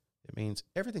risk. It means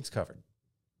everything's covered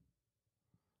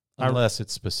unless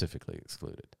it's specifically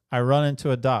excluded. I run into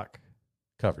a dock.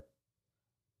 Covered.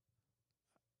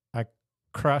 I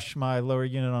crush my lower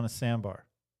unit on a sandbar.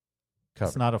 Covered.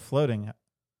 It's not a floating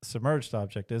submerged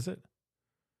object, is it?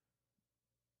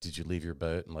 Did you leave your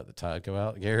boat and let the tide go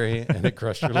out, Gary, and it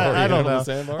crushed your lower I unit don't on know. the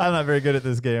sandbar? I'm not very good at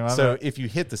this game. So if you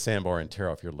hit the sandbar and tear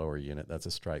off your lower unit, that's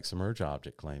a strike submerge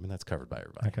object claim, and that's covered by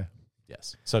everybody. Okay.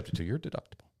 Yes. Subject to your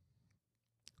deductible.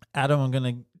 Adam, I'm going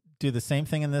to do the same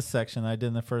thing in this section I did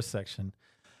in the first section.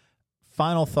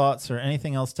 Final thoughts or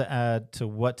anything else to add to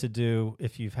what to do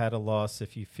if you've had a loss,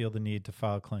 if you feel the need to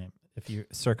file a claim, if your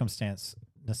circumstance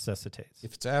necessitates.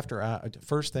 If it's after,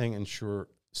 first thing, ensure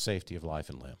safety of life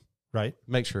and limb. Right?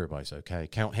 Make sure everybody's okay.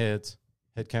 Count heads,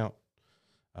 head count.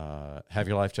 Have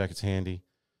your life jackets handy.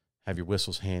 Have your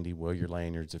whistles handy. Wear your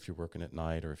lanyards if you're working at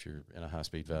night or if you're in a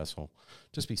high-speed vessel.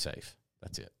 Just be safe.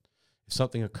 That's it. If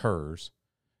something occurs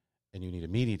and you need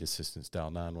immediate assistance,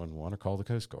 dial 911 or call the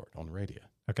Coast Guard on the radio.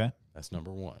 Okay. That's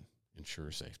number one. Ensure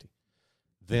safety.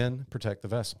 Then protect the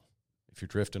vessel. If you're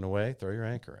drifting away, throw your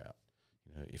anchor out.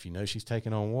 If you know she's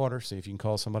taking on water, see if you can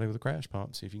call somebody with a crash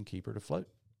pump, see if you can keep her to float.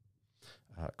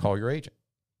 Call your agent.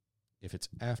 If it's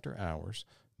after hours,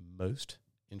 most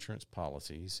insurance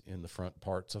policies in the front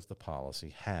parts of the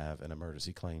policy have an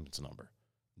emergency claims number.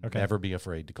 Okay. Never be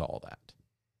afraid to call that.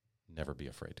 Never be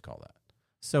afraid to call that.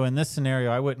 So in this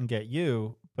scenario, I wouldn't get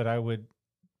you, but I would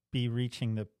be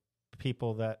reaching the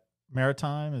people that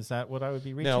maritime? Is that what I would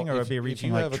be reaching, Now, or would I if, be if reaching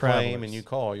you like have a travelers? claim and you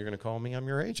call, you're going to call me. I'm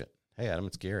your agent. Hey, Adam,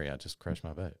 it's Gary. I just crashed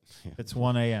my boat. It's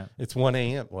 1 a.m. It's 1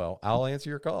 a.m. Well, I'll answer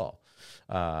your call.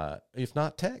 If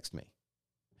not, text me.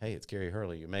 Hey, it's Gary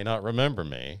Hurley. You may not remember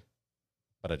me,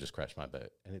 but I just crashed my boat,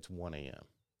 and it's 1 a.m.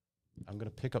 I'm going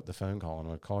to pick up the phone call, and I'm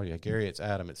going to call you. Gary, it's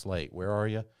Adam. It's late. Where are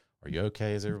you? Are you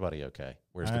okay? Is everybody okay?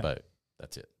 Where's All the right. boat?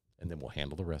 That's it. And then we'll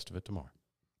handle the rest of it tomorrow.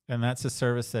 And that's a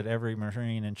service that every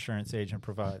marine insurance agent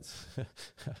provides.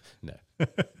 No.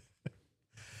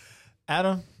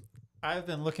 Adam, I've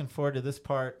been looking forward to this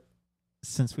part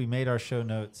since we made our show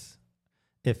notes.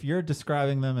 If you're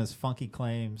describing them as funky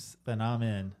claims, then I'm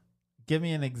in. Give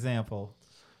me an example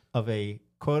of a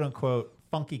quote unquote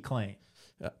funky claim.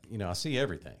 I see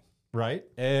everything. Right?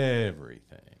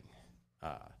 Everything.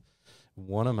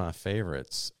 One of my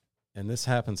favorites, and this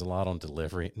happens a lot on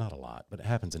delivery, not a lot, but it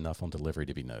happens enough on delivery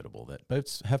to be notable, that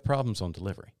boats have problems on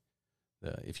delivery.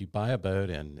 If you buy a boat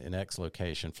in X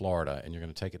location, Florida, and you're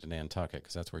going to take it to Nantucket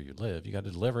because that's where you live, you got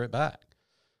to deliver it back.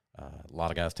 A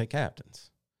lot of guys take captains.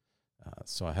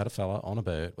 So I had a fella on a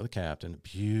boat with a captain,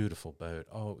 beautiful boat.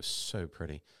 Oh, it was so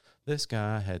pretty. This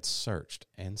guy had searched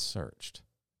and searched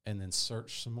and then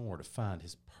searched some more to find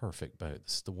his perfect boat.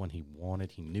 This is the one he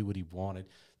wanted. He knew what he wanted.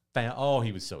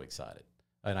 He was so excited.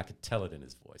 And I could tell it in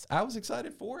his voice. I was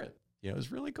excited for it. It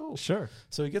was really cool. Sure.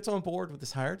 So he gets on board with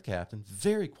this hired captain,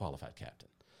 very qualified captain.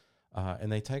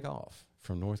 And they take off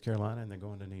from North Carolina, and they're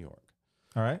going to New York.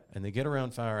 All right. And they get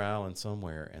around Fire Island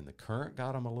somewhere, and the current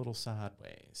got them a little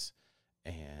sideways.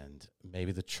 And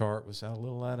maybe the chart was a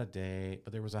little out of date,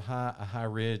 but there was a high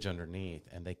ridge underneath,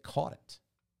 and they caught it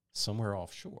somewhere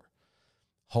offshore.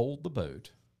 Holed the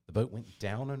boat. The boat went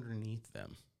down underneath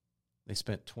them. They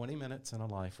spent 20 minutes in a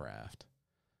life raft,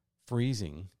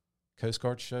 freezing. Coast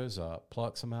Guard shows up,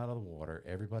 plucks them out of the water.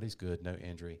 Everybody's good, no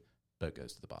injury. Boat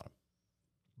goes to the bottom.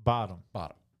 Bottom.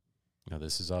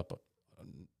 This is up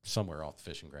somewhere off the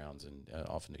fishing grounds and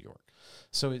off of New York.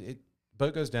 So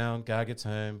boat goes down. Guy gets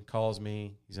home, calls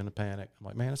me. He's in a panic. I'm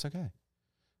like, man, it's okay.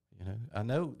 I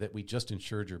know that we just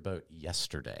insured your boat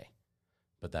yesterday,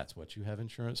 but that's what you have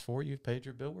insurance for. You've paid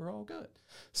your bill. We're all good.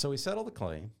 So we settle the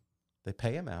claim. They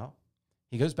pay him out.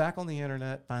 He goes back on the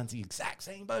internet, finds the exact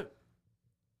same boat.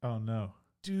 Oh, no.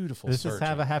 Dutiful Does this searching.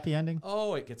 have a happy ending?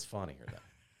 Oh, it gets funnier, though.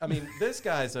 I mean, this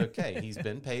guy's okay. He's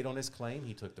been paid on his claim.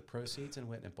 He took the proceeds and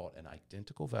went and bought an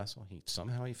identical vessel.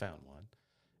 Somehow he found one.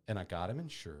 And I got him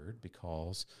insured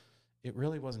because it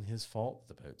really wasn't his fault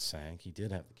the boat sank. He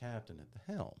did have the captain at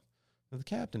the helm. Now, the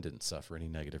captain didn't suffer any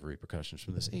negative repercussions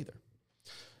from this either.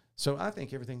 So I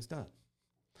think everything's done.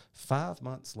 5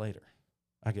 months later,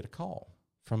 I get a call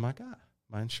from my guy,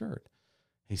 my insured.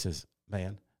 He says,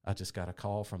 man, I just got a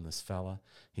call from this fella.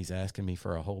 He's asking me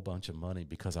for a whole bunch of money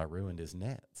because I ruined his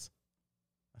nets.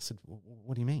 I said,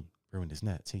 what do you mean, ruined his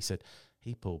nets? He said,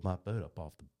 he pulled my boat up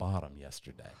off the bottom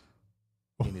yesterday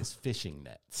in his fishing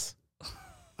nets.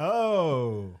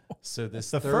 Oh. So this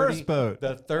The first boat.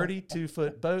 The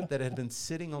 32-foot boat that had been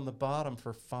sitting on the bottom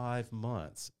for 5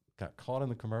 months got caught in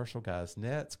the commercial guy's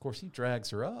nets. Of course, he drags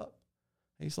her up.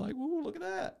 He's like, whoa, look at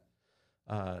that.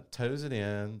 Tows it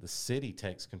in. The city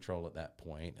takes control at that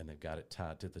point, and they've got it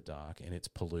tied to the dock, and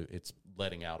it's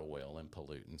letting out oil and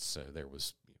pollutants, so there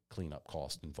was cleanup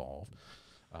cost involved.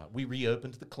 We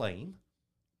reopened the claim,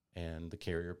 and the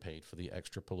carrier paid for the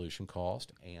extra pollution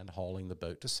cost and hauling the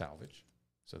boat to salvage.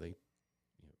 So they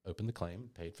opened the claim,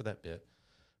 paid for that bit,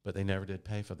 but they never did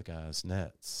pay for the guy's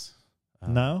nets.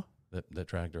 No? That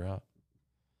dragged her up.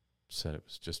 Said it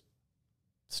was just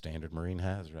standard marine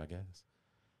hazard, I guess.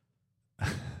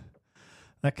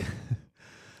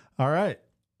 All right.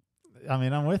 I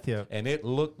mean, I'm with you. And it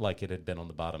looked like it had been on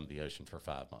the bottom of the ocean for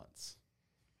 5 months.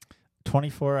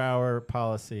 24-hour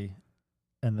policy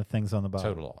and the thing's on the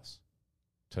bottom.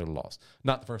 Total loss.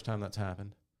 Not the first time that's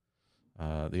happened.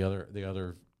 The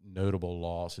other notable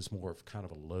loss is more of kind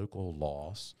of a local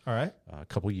loss. All right. A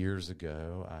couple years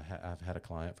ago, I've had a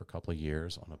client for a couple of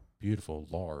years on a beautiful,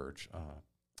 large,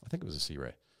 I think it was a Sea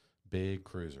Ray, big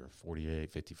cruiser,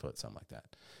 48, 50 foot, something like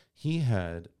that. He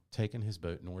had taken his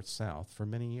boat north-south for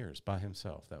many years by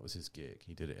himself. That was his gig.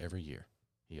 He did it every year.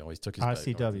 He always took his boat north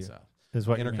and ICW south. is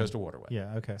what you mean. Intercoastal Waterway.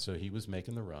 Yeah, okay. So he was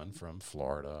making the run from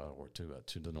Florida or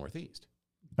to the northeast.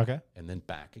 Okay. And then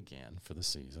back again for the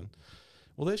season.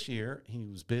 Well, this year, he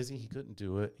was busy. He couldn't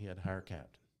do it. He had to hire a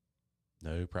captain.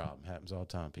 No problem. Happens all the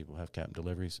time. People have captain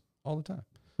deliveries all the time.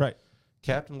 Right.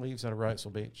 Captain leaves out of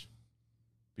Wrightsville Beach.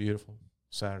 Beautiful.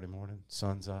 Saturday morning.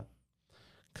 Sun's up.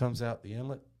 Comes out the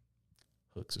inlet.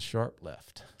 Hooks a sharp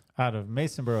left. Out of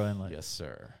Masonboro Inlet. Yes,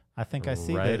 sir. I think I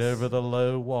see right this. over the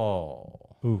low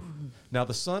wall. Oof. Now,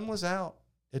 the sun was out.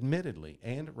 admittedly,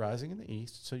 and rising in the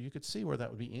east, so you could see where that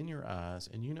would be in your eyes,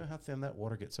 and you know how thin that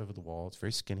water gets over the wall. It's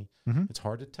very skinny. Mm-hmm. It's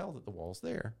hard to tell that the wall's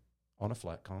there on a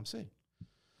flat, calm sea.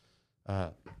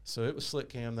 So it was slick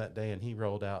cam that day, and he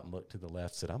rolled out and looked to the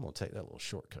left, said, I'm going to take that little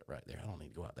shortcut right there. I don't need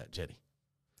to go out that jetty.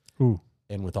 Ooh.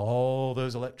 And with all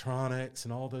those electronics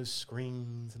and all those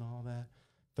screens and all that,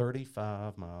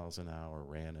 35 miles an hour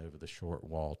ran over the short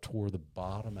wall, tore the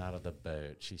bottom out of the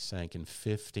boat. She sank in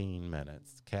 15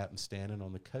 minutes. The captain standing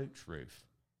on the coach roof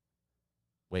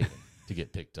waiting to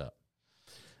get picked up.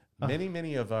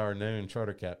 Many of our known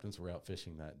charter captains were out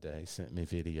fishing that day, sent me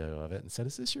video of it and said,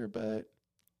 is this your boat?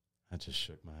 I just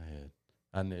shook my head.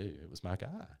 I knew it was my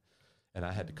guy. And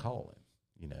I had to call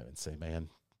him, and say, man,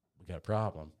 we got a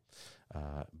problem.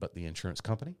 But the insurance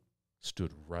company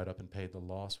stood right up and paid the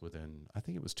loss within, I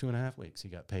think it was 2.5 weeks. He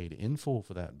got paid in full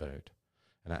for that boat.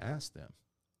 And I asked them,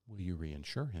 will you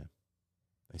reinsure him?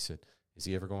 They said, is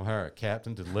he ever going to hire a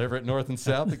captain to deliver it north and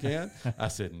south again? I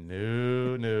said,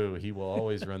 no, he will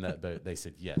always run that boat. They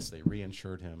said, yes, they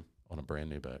reinsured him on a brand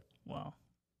new boat. Wow.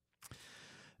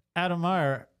 Adam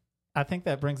Meyer, I think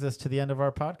that brings us to the end of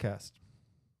our podcast.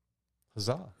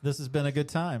 Huzzah. This has been a good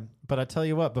time. But I tell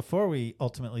you what, before we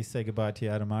ultimately say goodbye to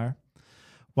you, Adam Meyer,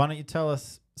 why don't you tell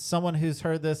us, someone who's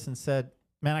heard this and said,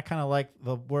 man, I kind of like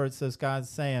the words those guys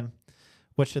saying,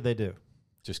 what should they do?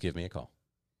 Just give me a call.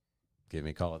 Give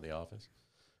me a call at the office.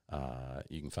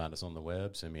 You can find us on the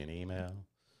web. Send me an email.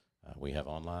 We have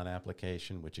online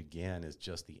application, which again is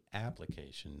just the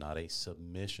application, not a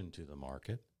submission to the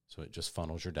market. So it just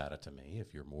funnels your data to me.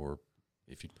 If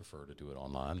you'd prefer to do it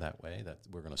online that way,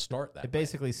 we're going to start that. It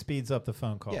basically speeds up the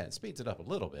phone call. Yeah, it speeds it up a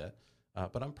little bit,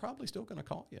 but I'm probably still going to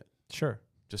call you. Sure.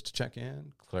 Just to check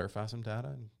in, clarify some data,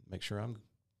 and make sure I'm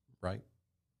right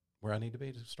where I need to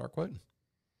be to start quoting.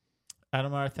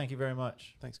 Adam Meyer, thank you very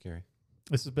much. Thanks, Gary.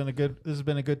 This has been a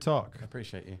good talk. I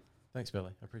appreciate you. Thanks,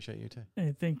 Billy. I appreciate you too.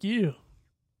 Hey, thank you.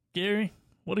 Gary,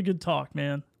 what a good talk,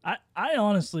 man. I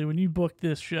honestly, when you booked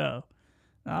this show,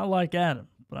 I like Adam,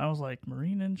 but I was like,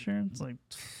 marine insurance? Like,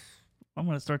 I'm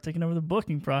going to start taking over the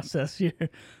booking process here.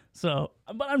 So,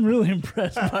 but I'm really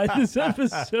impressed by this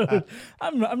episode.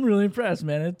 I'm really impressed,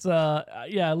 man. It's,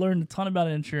 I learned a ton about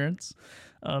insurance,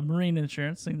 marine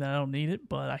insurance, saying that I don't need it,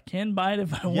 but I can buy it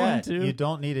if I want to. You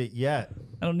don't need it yet.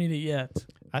 I don't need it yet.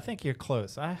 I think you're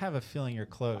close. I have a feeling you're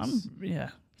close.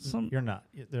 You're not.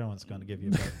 No one's going to give you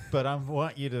a vote. But I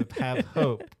want you to have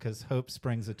hope, because hope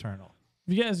springs eternal.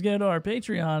 If you guys go to our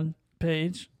Patreon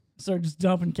page, start just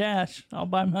dumping cash, I'll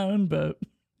buy my own boat.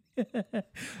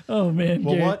 Oh, man.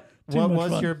 Well, Gary, what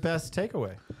was your best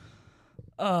takeaway?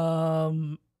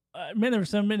 Man, there were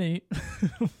so many.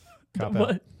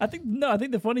 But I think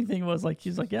the funny thing was, like,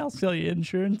 he's like, yeah, I'll sell you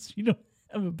insurance. You don't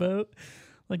have a boat.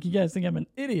 Like, you guys think I'm an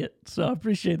idiot. So I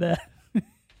appreciate that,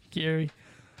 Gary.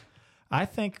 I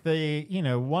think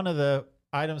one of the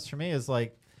items for me is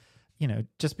like,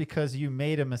 just because you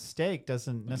made a mistake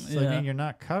doesn't necessarily mean you're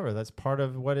not covered. That's part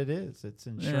of what it is. It's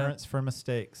insurance for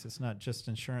mistakes. It's not just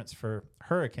insurance for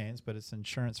hurricanes, but it's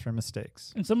insurance for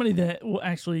mistakes. And somebody that will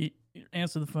actually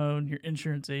answer the phone, your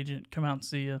insurance agent, come out and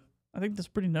see you. I think that's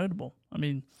pretty notable. I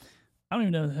mean, I don't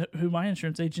even know who my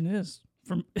insurance agent is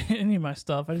from any of my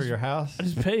stuff. For your house? I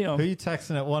just pay them. Who are you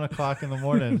texting at 1 o'clock in the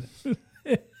morning?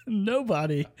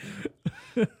 Nobody.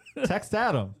 Text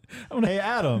Adam. Hey,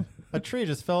 Adam, a tree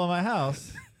just fell in my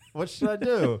house. What should I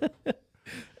do?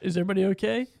 Is everybody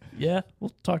okay? Yeah,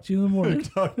 we'll talk to you in the morning.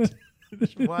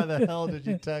 Why the hell did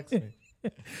you text me?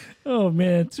 Oh,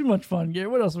 man, too much fun, Gary.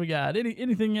 What else we got?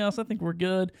 Anything else? I think we're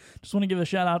good. Just want to give a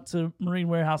shout out to Marine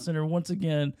Warehouse Center once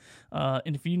again.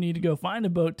 And if you need to go find a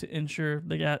boat to insure,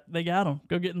 they got them.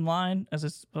 Go get in line, as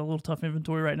it's a little tough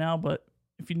inventory right now. But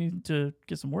if you need to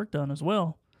get some work done as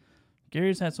well,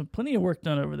 Gary's had plenty of work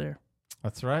done over there.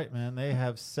 That's right, man. They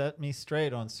have set me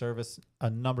straight on service a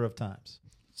number of times.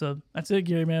 So that's it,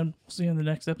 Gary, man. We'll see you in the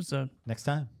next episode. Next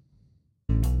time.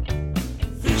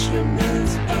 Fisherman.